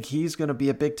 I think he's going to be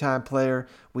a big-time player.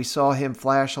 We saw him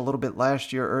flash a little bit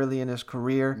last year early in his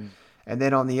career. And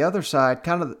then on the other side,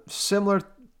 kind of similar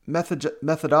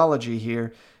methodology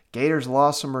here. Gators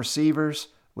lost some receivers.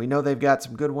 We know they've got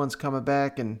some good ones coming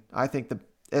back, and I think the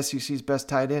SEC's best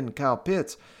tight end, Kyle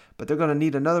Pitts. But they're going to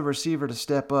need another receiver to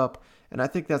step up, and I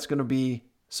think that's going to be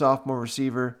sophomore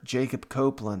receiver Jacob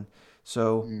Copeland.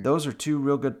 So those are two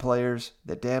real good players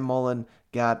that Dan Mullen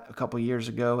got a couple years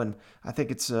ago, and I think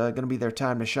it's going to be their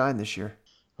time to shine this year.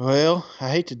 Well,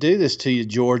 I hate to do this to you,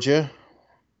 Georgia,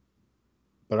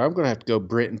 but I'm going to have to go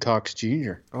Brenton Cox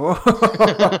Jr.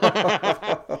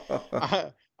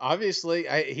 Obviously,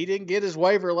 he didn't get his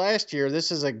waiver last year.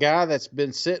 This is a guy that's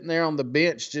been sitting there on the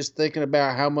bench just thinking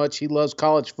about how much he loves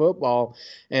college football.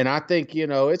 And I think, you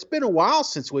know, it's been a while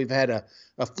since we've had a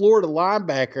Florida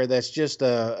linebacker that's just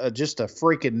a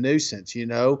freaking nuisance, you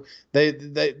know.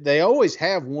 They always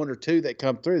have one or two that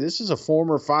come through. This is a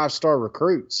former 5-star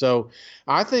recruit. So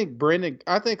I think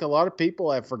a lot of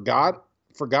people have forgotten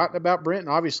about Brenton.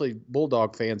 Obviously,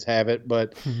 Bulldog fans have it,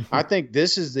 but I think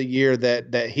this is the year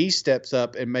that he steps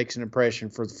up and makes an impression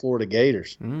for the Florida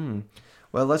Gators.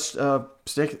 Well, let's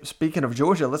speaking of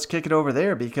Georgia, let's kick it over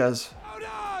there because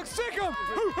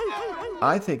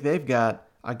I think they've got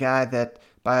a guy that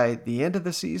by the end of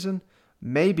the season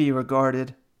may be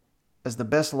regarded as the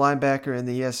best linebacker in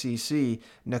the SEC,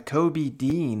 Nakobe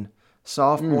Dean,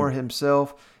 sophomore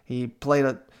himself. He played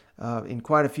in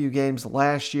quite a few games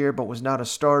last year, but was not a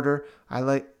starter. I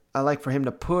like for him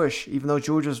to push, even though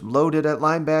Georgia's loaded at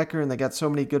linebacker and they got so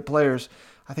many good players.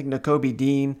 I think Nakobe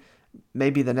Dean may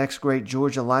be the next great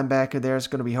Georgia linebacker there. It's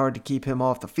going to be hard to keep him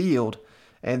off the field.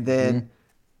 And then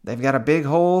they've got a big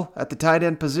hole at the tight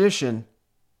end position.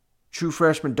 True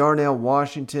freshman Darnell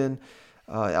Washington.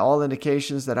 All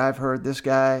indications that I've heard, this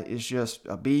guy is just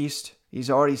a beast. He's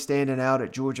already standing out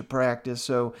at Georgia practice,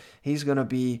 so he's going to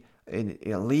be an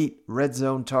elite red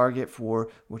zone target for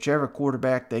whichever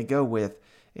quarterback they go with.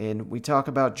 And we talk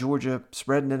about Georgia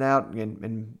spreading it out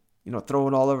and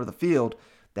throwing all over the field.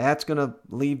 That's going to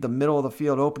leave the middle of the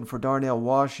field open for Darnell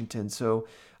Washington. So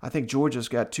I think Georgia's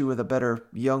got two of the better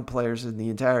young players in the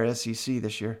entire SEC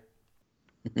this year.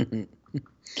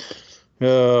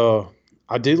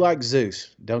 I do like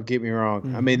Zeus. Don't get me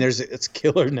wrong. I mean, it's a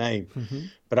killer name,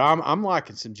 but I'm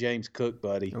liking some James Cook,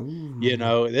 buddy. Ooh. You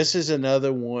know, this is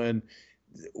another one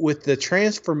with the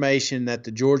transformation that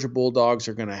the Georgia Bulldogs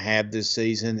are going to have this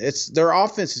season. Their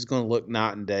offense is going to look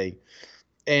night and day,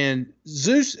 and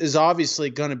Zeus is obviously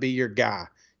going to be your guy.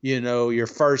 You know, your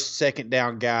first, second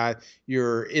down guy,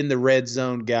 your in the red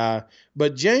zone guy.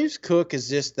 But James Cook is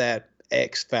just that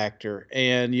X factor.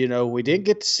 And, you know, we didn't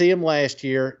get to see him last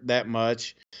year that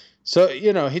much. So,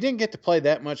 you know, he didn't get to play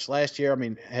that much last year. I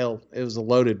mean, hell, it was a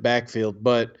loaded backfield.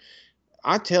 But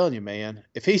I'm telling you, man,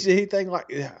 if he's anything like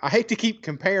 – I hate to keep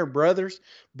comparing brothers,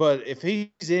 but if he's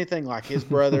anything like his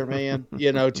brother, man,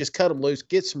 you know, just cut him loose,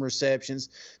 get some receptions.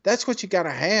 That's what you got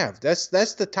to have. That's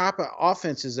the type of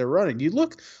offenses they're running. You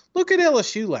look at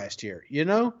LSU last year, you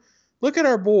know. Look at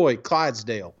our boy,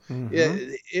 Clydesdale.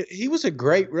 He was a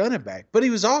great running back, but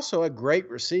he was also a great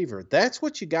receiver. That's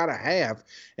what you got to have,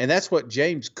 and that's what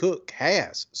James Cook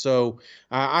has. So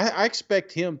I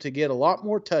expect him to get a lot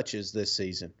more touches this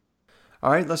season.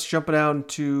 All right, let's jump down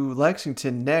to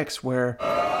Lexington next, where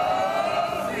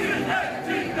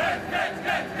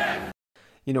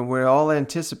we're all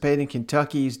anticipating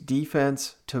Kentucky's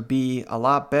defense to be a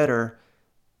lot better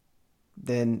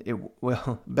than it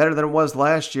was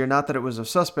last year. Not that it was a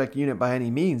suspect unit by any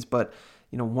means, but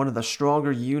one of the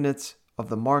stronger units of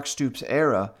the Mark Stoops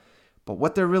era. But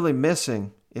what they're really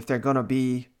missing if they're going to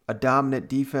be a dominant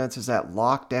defense as that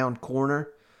lockdown corner.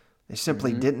 They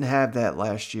simply didn't have that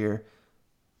last year.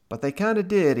 But they kind of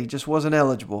did. He just wasn't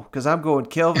eligible. Because I'm going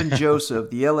Kelvin Joseph,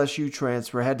 the LSU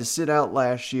transfer, had to sit out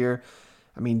last year.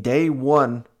 I mean, day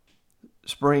one,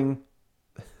 spring,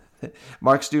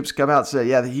 Mark Stoops come out and said,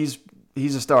 yeah, he's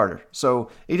a starter.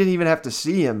 So he didn't even have to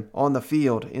see him on the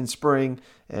field in spring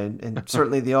and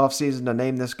certainly the offseason to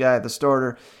name this guy the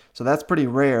starter. So that's pretty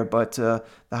rare. But the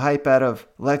hype out of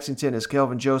Lexington is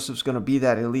Kelvin Joseph's going to be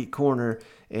that elite corner,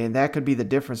 and that could be the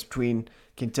difference between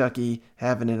Kentucky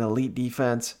having an elite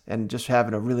defense and just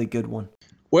having a really good one.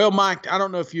 Well, Mike, I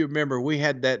don't know if you remember, we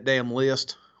had that damn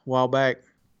list a while back.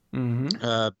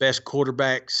 Best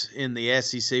quarterbacks in the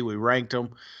SEC. We ranked them.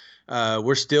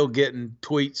 We're still getting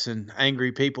tweets and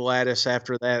angry people at us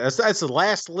after that. That's the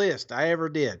last list I ever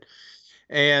did.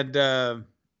 And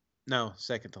no,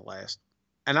 second to last.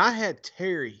 And I had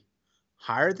Terry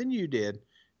higher than you did.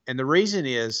 And the reason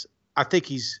is I think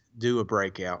he's due a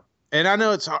breakout. And I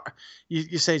know it's hard.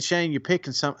 You say, Shane, you're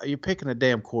picking a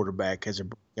damn quarterback as a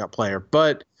breakout player,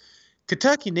 but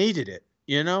Kentucky needed it.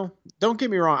 You know, don't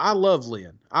get me wrong. I love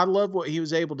Lynn. I love what he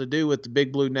was able to do with the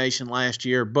Big Blue Nation last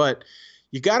year, but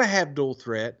you got to have dual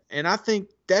threat. And I think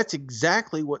that's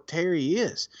exactly what Terry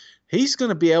is. He's going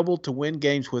to be able to win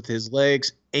games with his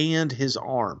legs and his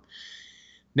arm.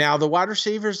 Now, the wide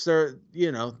receivers,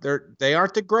 they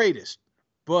aren't the greatest,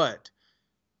 but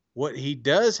what he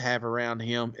does have around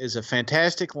him is a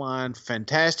fantastic line,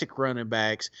 fantastic running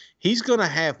backs. He's going to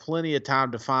have plenty of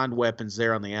time to find weapons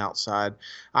there on the outside.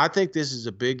 I think this is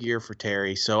a big year for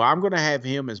Terry, so I'm going to have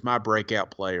him as my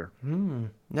breakout player.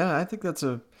 Yeah, I think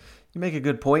you make a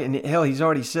good point. And hell, he's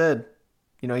already said,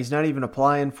 he's not even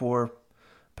applying for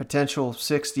potential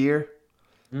sixth year.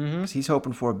 He's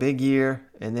hoping for a big year,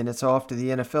 and then it's off to the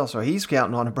NFL. So he's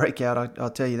counting on a breakout, I'll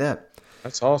tell you that.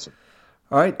 That's awesome.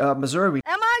 All right, Missouri.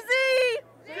 M-I-Z!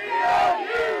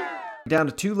 Down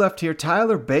to two left here.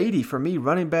 Tyler Beatty, for me,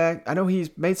 running back. I know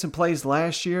he's made some plays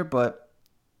last year, but,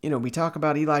 we talk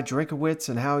about Eli Drinkowitz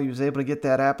and how he was able to get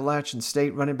that Appalachian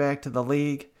State running back to the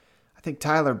league. I think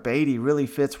Tyler Beatty really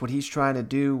fits what he's trying to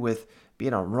do with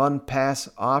being a run-pass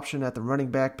option at the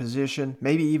running back position,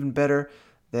 maybe even better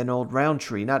than old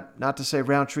Roundtree. Not to say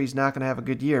Roundtree's not going to have a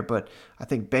good year, but I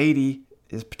think Beatty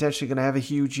is potentially going to have a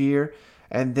huge year.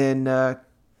 And then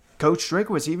Coach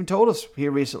Drinkowitz even told us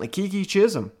here recently, Kiki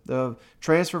Chisholm, the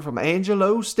transfer from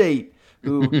Angelo State,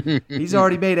 who he's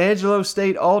already made Angelo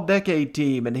State all-decade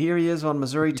team, and here he is on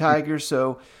Missouri Tigers.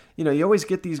 So, you always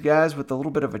get these guys with a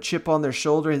little bit of a chip on their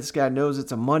shoulder. This guy knows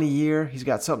it's a money year. He's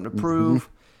got something to prove.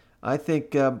 I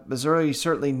think Missouri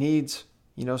certainly needs,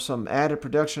 some added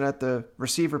production at the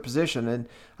receiver position, and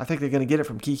I think they're going to get it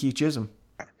from Kiki Chisholm.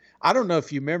 I don't know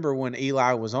if you remember when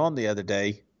Eli was on the other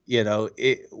day.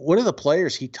 One of the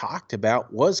players he talked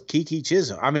about was Kiki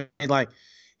Chisholm. I mean,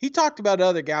 he talked about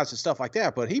other guys and stuff like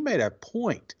that, but he made a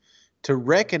point to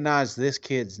recognize this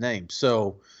kid's name.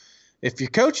 So if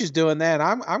your coach is doing that,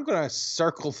 I'm going to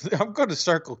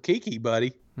circle Kiki,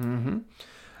 buddy. All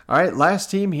right,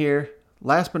 last team here.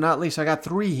 Last but not least, I got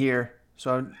three here.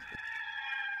 So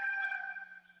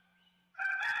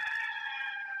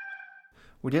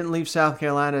we didn't leave South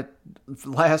Carolina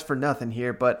last for nothing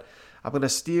here, but I'm going to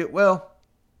steal. Well,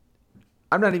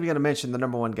 I'm not even going to mention the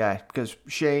number one guy because,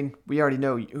 Shane, we already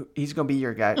know he's going to be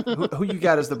your guy. who you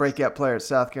got as the breakout player at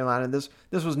South Carolina? And this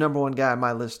was number one guy on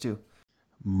my list, too.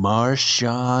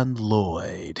 Marshawn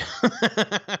Lloyd.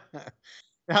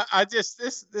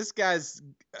 This guy's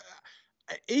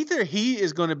either he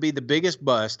is going to be the biggest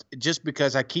bust just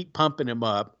because I keep pumping him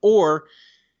up, or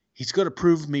he's going to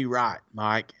prove me right,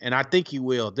 Mike, and I think he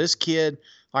will. This kid,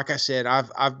 like I said,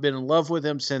 I've been in love with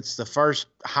him since the first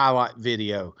highlight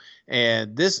video,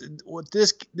 and this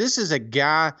is a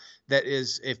guy that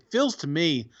it feels to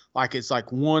me like it's like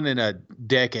one in a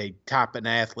decade type of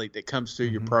athlete that comes through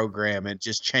your program and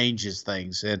just changes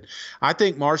things. And I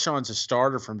think Marshawn's a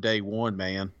starter from day one,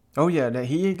 man. Oh yeah, now,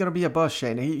 he ain't gonna be a bust,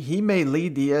 Shane. He may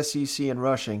lead the SEC in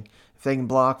rushing if they can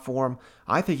block for him.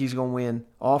 I think he's gonna win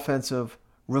offensive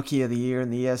Rookie of the Year in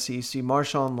the SEC.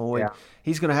 Marshawn Lloyd,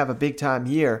 he's going to have a big-time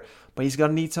year, but he's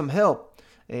going to need some help.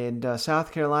 And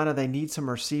South Carolina, they need some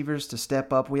receivers to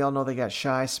step up. We all know they got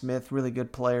Shi Smith, really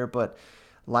good player, but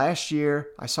last year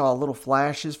I saw a little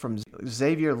flashes from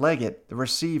Xavier Leggett, the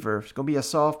receiver. He's going to be a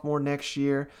sophomore next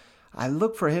year. I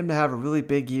look for him to have a really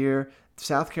big year.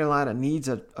 South Carolina needs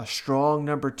a strong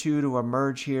number two to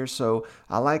emerge here, so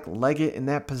I like Leggett in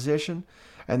that position.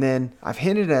 And then I've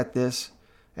hinted at this,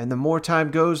 and the more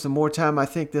time goes, the more time I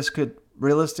think this could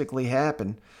realistically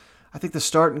happen. I think the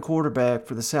starting quarterback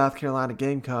for the South Carolina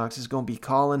Gamecocks is going to be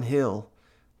Colin Hill,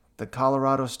 the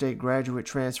Colorado State graduate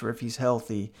transfer if he's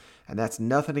healthy. And that's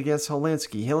nothing against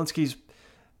Hilinski. Hilinski's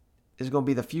is going to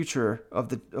be the future of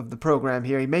the program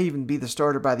here. He may even be the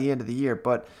starter by the end of the year,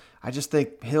 but I just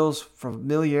think Hill's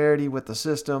familiarity with the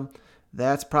system,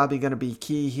 that's probably going to be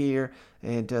key here.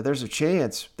 And there's a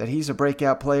chance that he's a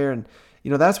breakout player. And,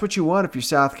 that's what you want if you're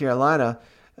South Carolina.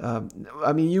 You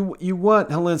want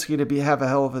Hilinski to have a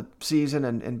hell of a season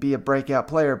and be a breakout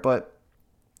player, but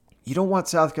you don't want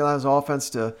South Carolina's offense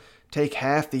to take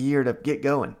half the year to get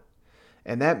going.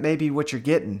 And that may be what you're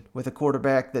getting with a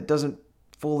quarterback that doesn't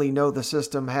fully know the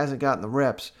system, hasn't gotten the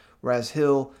reps, whereas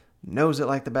Hill knows it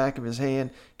like the back of his hand,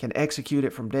 can execute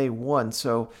it from day one.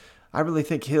 So I really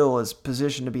think Hill is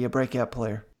positioned to be a breakout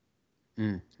player.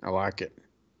 I like it.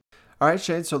 All right,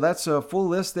 Shane, so that's a full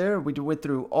list there. We went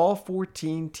through all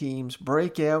 14 teams,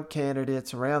 breakout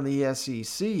candidates around the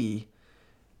SEC.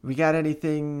 We got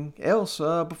anything else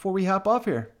before we hop off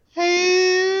here?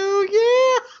 Hell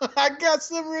yeah! I got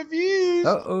some reviews.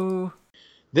 Uh-oh.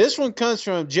 This one comes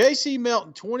from JC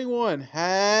Melton, 21.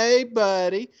 Hey,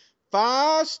 buddy.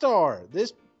 5-star.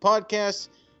 This podcast.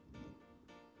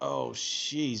 Oh,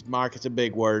 jeez, Mike, it's a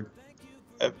big word.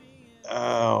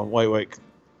 Wait.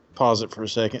 Pause it for a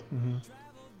second. Mm-hmm.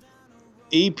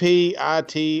 EPITOMIZES.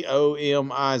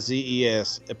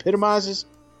 Epitomizes?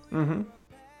 Mm-hmm.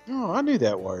 Oh, I knew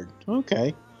that word.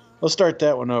 Okay. Let's start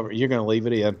that one over. You're going to leave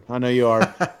it in. I know you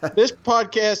are. This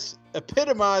podcast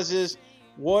epitomizes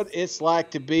what it's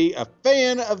like to be a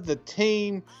fan of the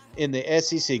team in the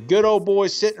SEC. Good old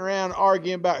boys sitting around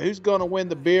arguing about who's going to win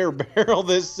the beer barrel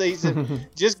this season.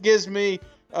 Just gives me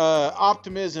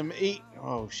optimism.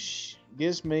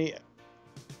 Gives me.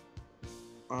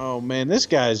 Oh man, this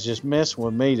guy's just messing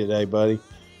with me today, buddy.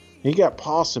 He got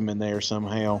possum in there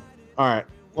somehow. All right,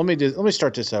 let me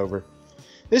start this over.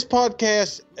 This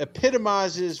podcast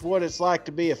epitomizes what it's like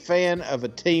to be a fan of a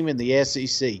team in the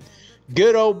SEC.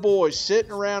 Good old boys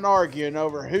sitting around arguing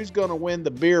over who's going to win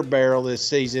the beer barrel this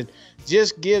season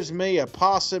just gives me a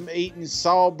possum-eating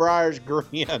Saul Breyers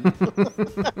grin.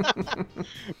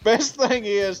 Best thing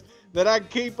is that I can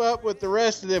keep up with the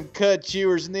rest of them cut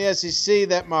chewers in the SEC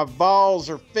that my balls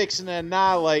are fixing to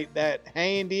annihilate that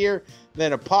handier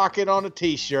than a pocket on a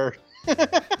T-shirt.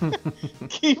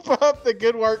 Keep up the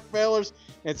good work, fellas,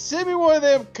 and send me one of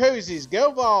them koozies.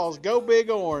 Go Vols, go Big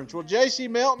Orange. Well, JC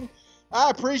Melton, I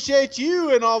appreciate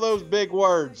you and all those big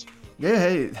words. Yeah,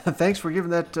 hey, thanks for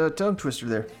giving that tongue twister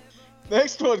there.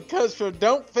 Next one comes from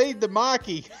Don't Feed the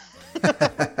Mikey.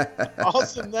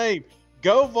 Awesome name.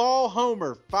 Go Vol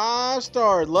Homer,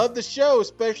 5-star. Love the show,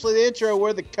 especially the intro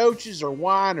where the coaches are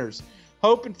whiners.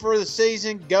 Hoping for the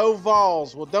season. Go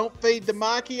Vols. Well, Don't Feed the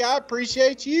Mikey. I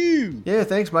appreciate you. Yeah,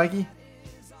 thanks, Mikey.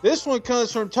 This one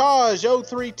comes from Taj,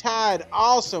 03 Tide.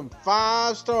 Awesome,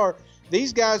 5-star.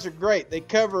 These guys are great. They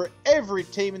cover every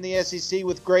team in the SEC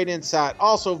with great insight.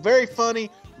 Also, very funny.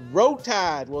 Roll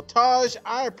Tide. Well, Taj,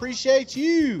 I appreciate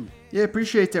you. Yeah,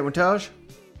 appreciate that one, Taj.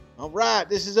 All right,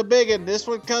 this is a big one. This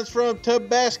one comes from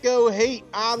Tabasco Heat.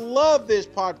 I love this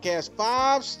podcast.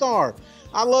 5-star.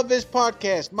 I love this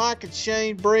podcast. Mike and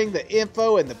Shane bring the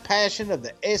info and the passion of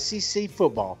the SEC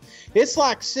football. It's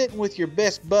like sitting with your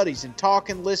best buddies and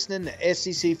talking, listening to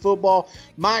SEC football.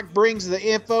 Mike brings the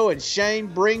info and Shane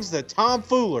brings the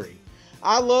tomfoolery.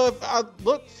 I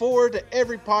look forward to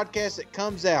every podcast that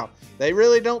comes out. They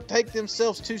really don't take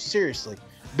themselves too seriously.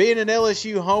 Being an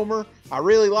LSU homer, I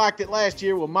really liked it last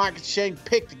year when Mike and Shane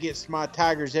picked against my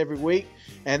Tigers every week,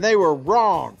 and they were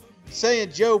wrong.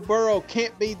 Saying Joe Burrow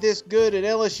can't be this good and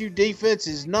LSU defense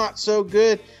is not so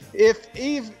good. If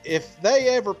they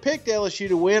ever picked LSU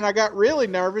to win, I got really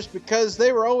nervous because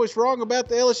they were always wrong about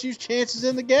the LSU's chances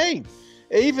in the game.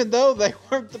 Even though they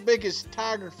weren't the biggest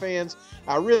Tiger fans,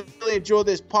 I really enjoy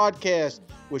this podcast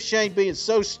with Shane being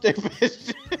so stupid.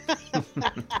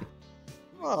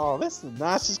 Oh, that's the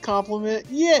nicest compliment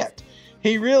yet.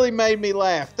 He really made me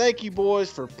laugh. Thank you,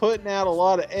 boys, for putting out a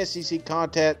lot of SEC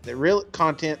content. They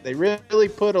really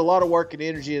put a lot of work and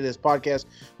energy into this podcast.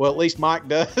 Well, at least Mike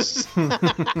does.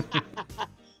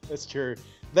 That's true.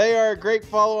 They are a great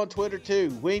follow on Twitter, too.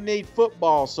 We need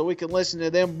football so we can listen to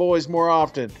them boys more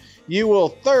often. You will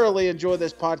thoroughly enjoy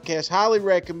this podcast. Highly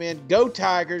recommend. Go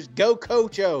Tigers. Go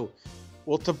Coach O.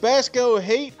 Well, Tabasco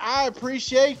Heat, I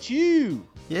appreciate you.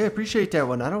 Yeah, appreciate that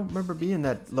one. I don't remember being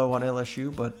that low on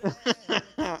LSU, but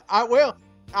I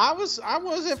was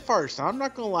at first. I'm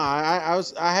not gonna lie.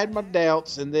 I had my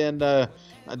doubts, and then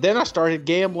I started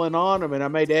gambling on them, and I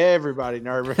made everybody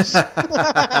nervous.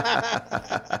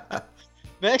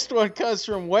 Next one comes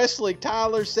from Wesley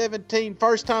Tyler, 17,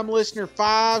 first time listener,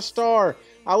 5-star.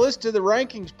 I listened to the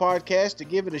Rankings podcast to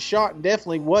give it a shot and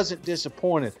definitely wasn't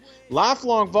disappointed.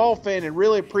 Lifelong Vol fan and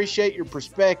really appreciate your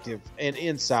perspective and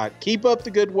insight. Keep up the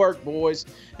good work, boys.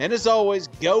 And as always,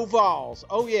 go Vols.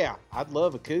 Oh, yeah, I'd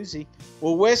love a koozie.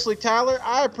 Well, Wesley Tyler,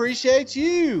 I appreciate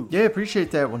you. Yeah, appreciate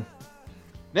that one.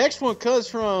 Next one comes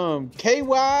from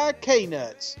KYK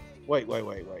Nuts. Wait.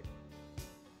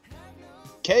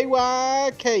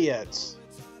 KYK-Nuts.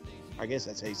 I guess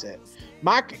that's how you said it.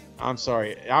 Mike, I'm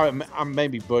sorry. I'm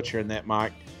maybe butchering that,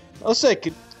 Mike. Let's say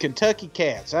Kentucky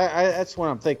Cats. That's what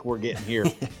I'm thinking we're getting here.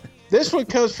 This one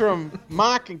comes from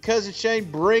Mike and Cousin Shane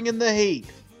bringing the heat.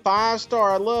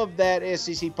 5-star. I love that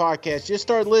SEC podcast. Just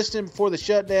started listening before the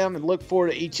shutdown and look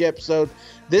forward to each episode.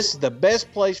 This is the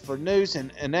best place for news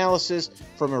and analysis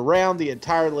from around the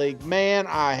entire league. Man,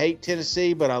 I hate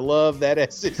Tennessee, but I love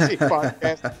that SEC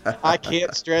podcast. I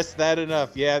can't stress that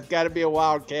enough. Yeah, it's got to be a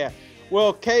Wildcat.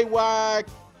 Well, KYKS,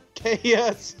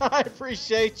 I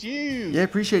appreciate you. Yeah,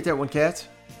 appreciate that one, Cats.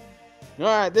 All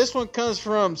right, this one comes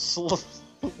from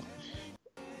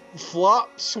Flop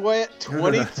Sweat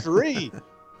 23.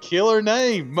 Killer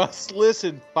name. Must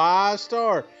listen.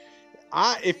 5-star.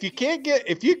 If you can't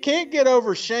get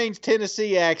over Shane's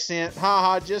Tennessee accent,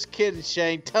 just kidding,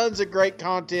 Shane. Tons of great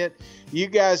content. You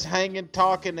guys hanging,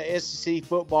 talking to SEC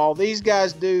football. These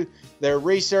guys do their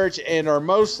research and are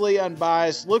mostly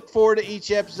unbiased. Look forward to each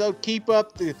episode. Keep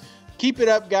it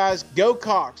up, guys. Go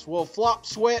Cox. Well, Flop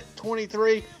Sweat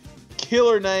 23,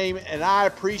 killer name, and I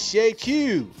appreciate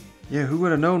you. Yeah, who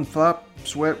would have known Flop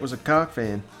Sweat was a Cock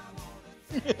fan?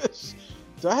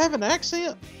 Do I have an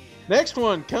accent? Next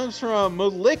one comes from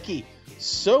Maliki.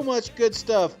 So much good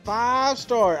stuff.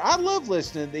 5-star. I love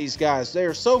listening to these guys. They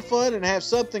are so fun and have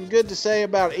something good to say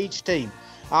about each team.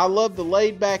 I love the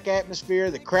laid-back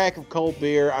atmosphere, the crack of cold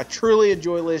beer. I truly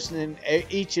enjoy listening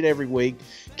each and every week.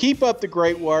 Keep up the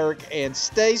great work and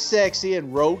stay sexy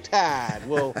and roll tide.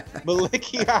 Well,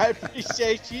 Maliki, I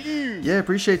appreciate you. Yeah,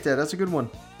 appreciate that. That's a good one.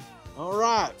 All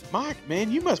right, Mike,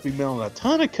 man, you must be mailing a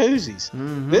ton of koozies.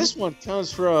 Mm-hmm. This one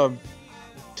comes from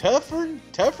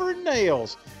Tougher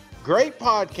Nails. Great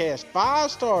podcast,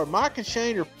 5-star. Mike and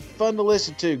Shane are fun to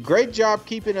listen to. Great job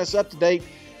keeping us up to date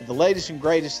with the latest and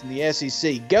greatest in the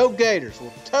SEC. Go Gators.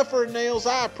 Well, Tougher Nails,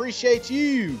 I appreciate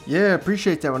you. Yeah,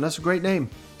 appreciate that one. That's a great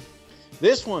name.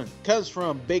 This one comes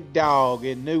from Big Dog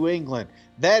in New England.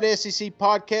 That SEC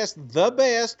podcast, the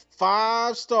best,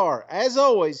 5-star. As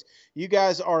always, you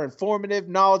guys are informative,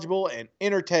 knowledgeable, and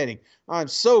entertaining. I'm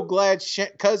so glad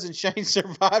Cousin Shane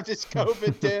survived his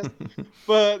COVID test,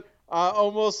 but I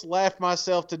almost laughed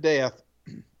myself to death.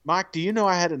 Mike, do you know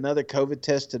I had another COVID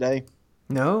test today?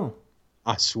 No.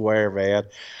 I swear, man.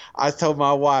 I told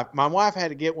my wife had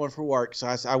to get one for work,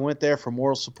 so I went there for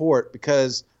moral support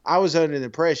because I was under the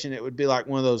impression it would be like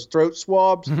one of those throat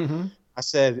swabs. Mm-hmm. I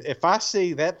said, if I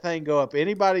see that thing go up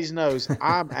anybody's nose,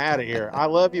 I'm out of here. I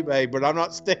love you, babe, but I'm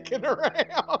not sticking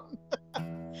around.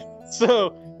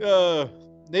 So,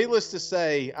 needless to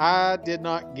say, I did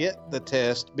not get the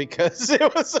test because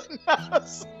it was a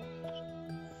nose.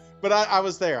 But I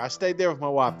was there. I stayed there with my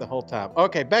wife the whole time.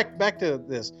 Okay, back to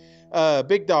this.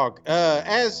 Big Dog.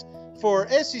 As for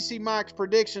SEC Mike's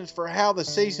predictions for how the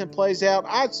season plays out,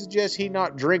 I'd suggest he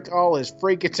not drink all his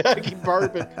free Kentucky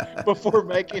bourbon before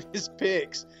making his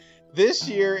picks. This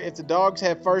year, if the Dogs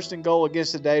have first and goal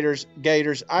against the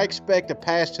Gators, I expect a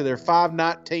pass to their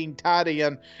 5'19" tight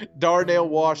end, Darnell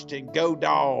Washington. Go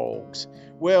Dogs.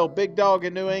 Well, Big Dog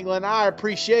in New England, I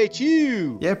appreciate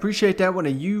you. Yeah, appreciate that one.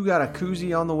 And you got a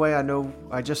koozie on the way. I know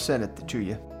I just sent it to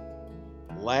you.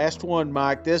 Last one,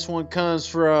 Mike. This one comes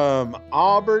from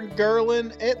Auburn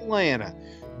Gerlin, Atlanta.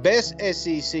 Best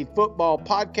SEC football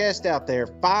podcast out there.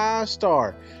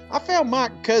 5-star. I found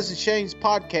Mike Cousin Shane's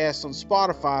podcast on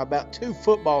Spotify about 2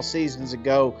 football seasons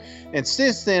ago, and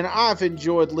since then I've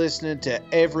enjoyed listening to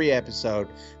every episode.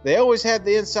 They always have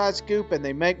the inside scoop, and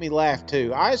they make me laugh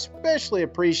too. I especially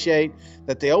appreciate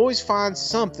that they always find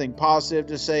something positive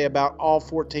to say about all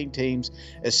 14 teams,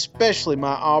 especially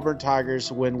my Auburn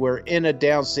Tigers when we're in a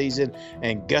down season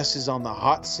and Gus is on the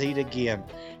hot seat again.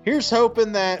 Here's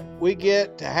hoping that we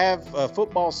get to have a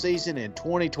football season in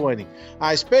 2020.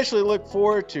 I especially look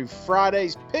forward to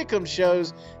Friday's Pick'em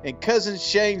shows and Cousin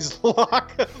Shane's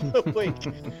Lock of the Week.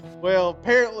 Well,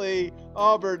 apparently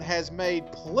Auburn has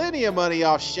made plenty of money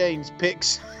off Shane's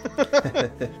picks.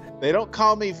 They don't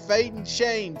call me Fading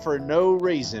Shane for no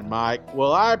reason, Mike.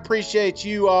 Well, I appreciate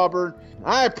you, Auburn.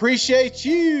 I appreciate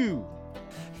you.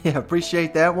 Yeah,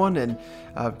 appreciate that one. And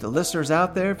the listeners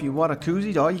out there, if you want a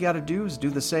koozie, all you got to do is do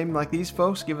the same like these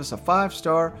folks. Give us a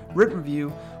 5-star written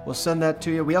review. We'll send that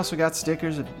to you. We also got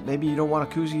stickers. If maybe you don't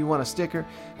want a koozie, you want a sticker,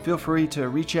 feel free to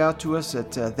reach out to us at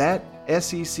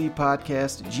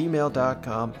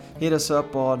thatsecpodcast@gmail.com. Hit us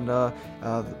up on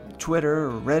Twitter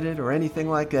or Reddit or anything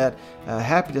like that.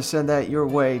 Happy to send that your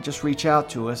way. Just reach out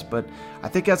to us. But I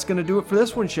think that's going to do it for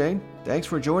this one, Shane. Thanks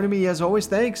for joining me. As always,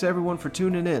 thanks everyone for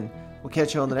tuning in. We'll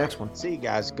catch you on the next one. See you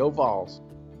guys. Go Vols.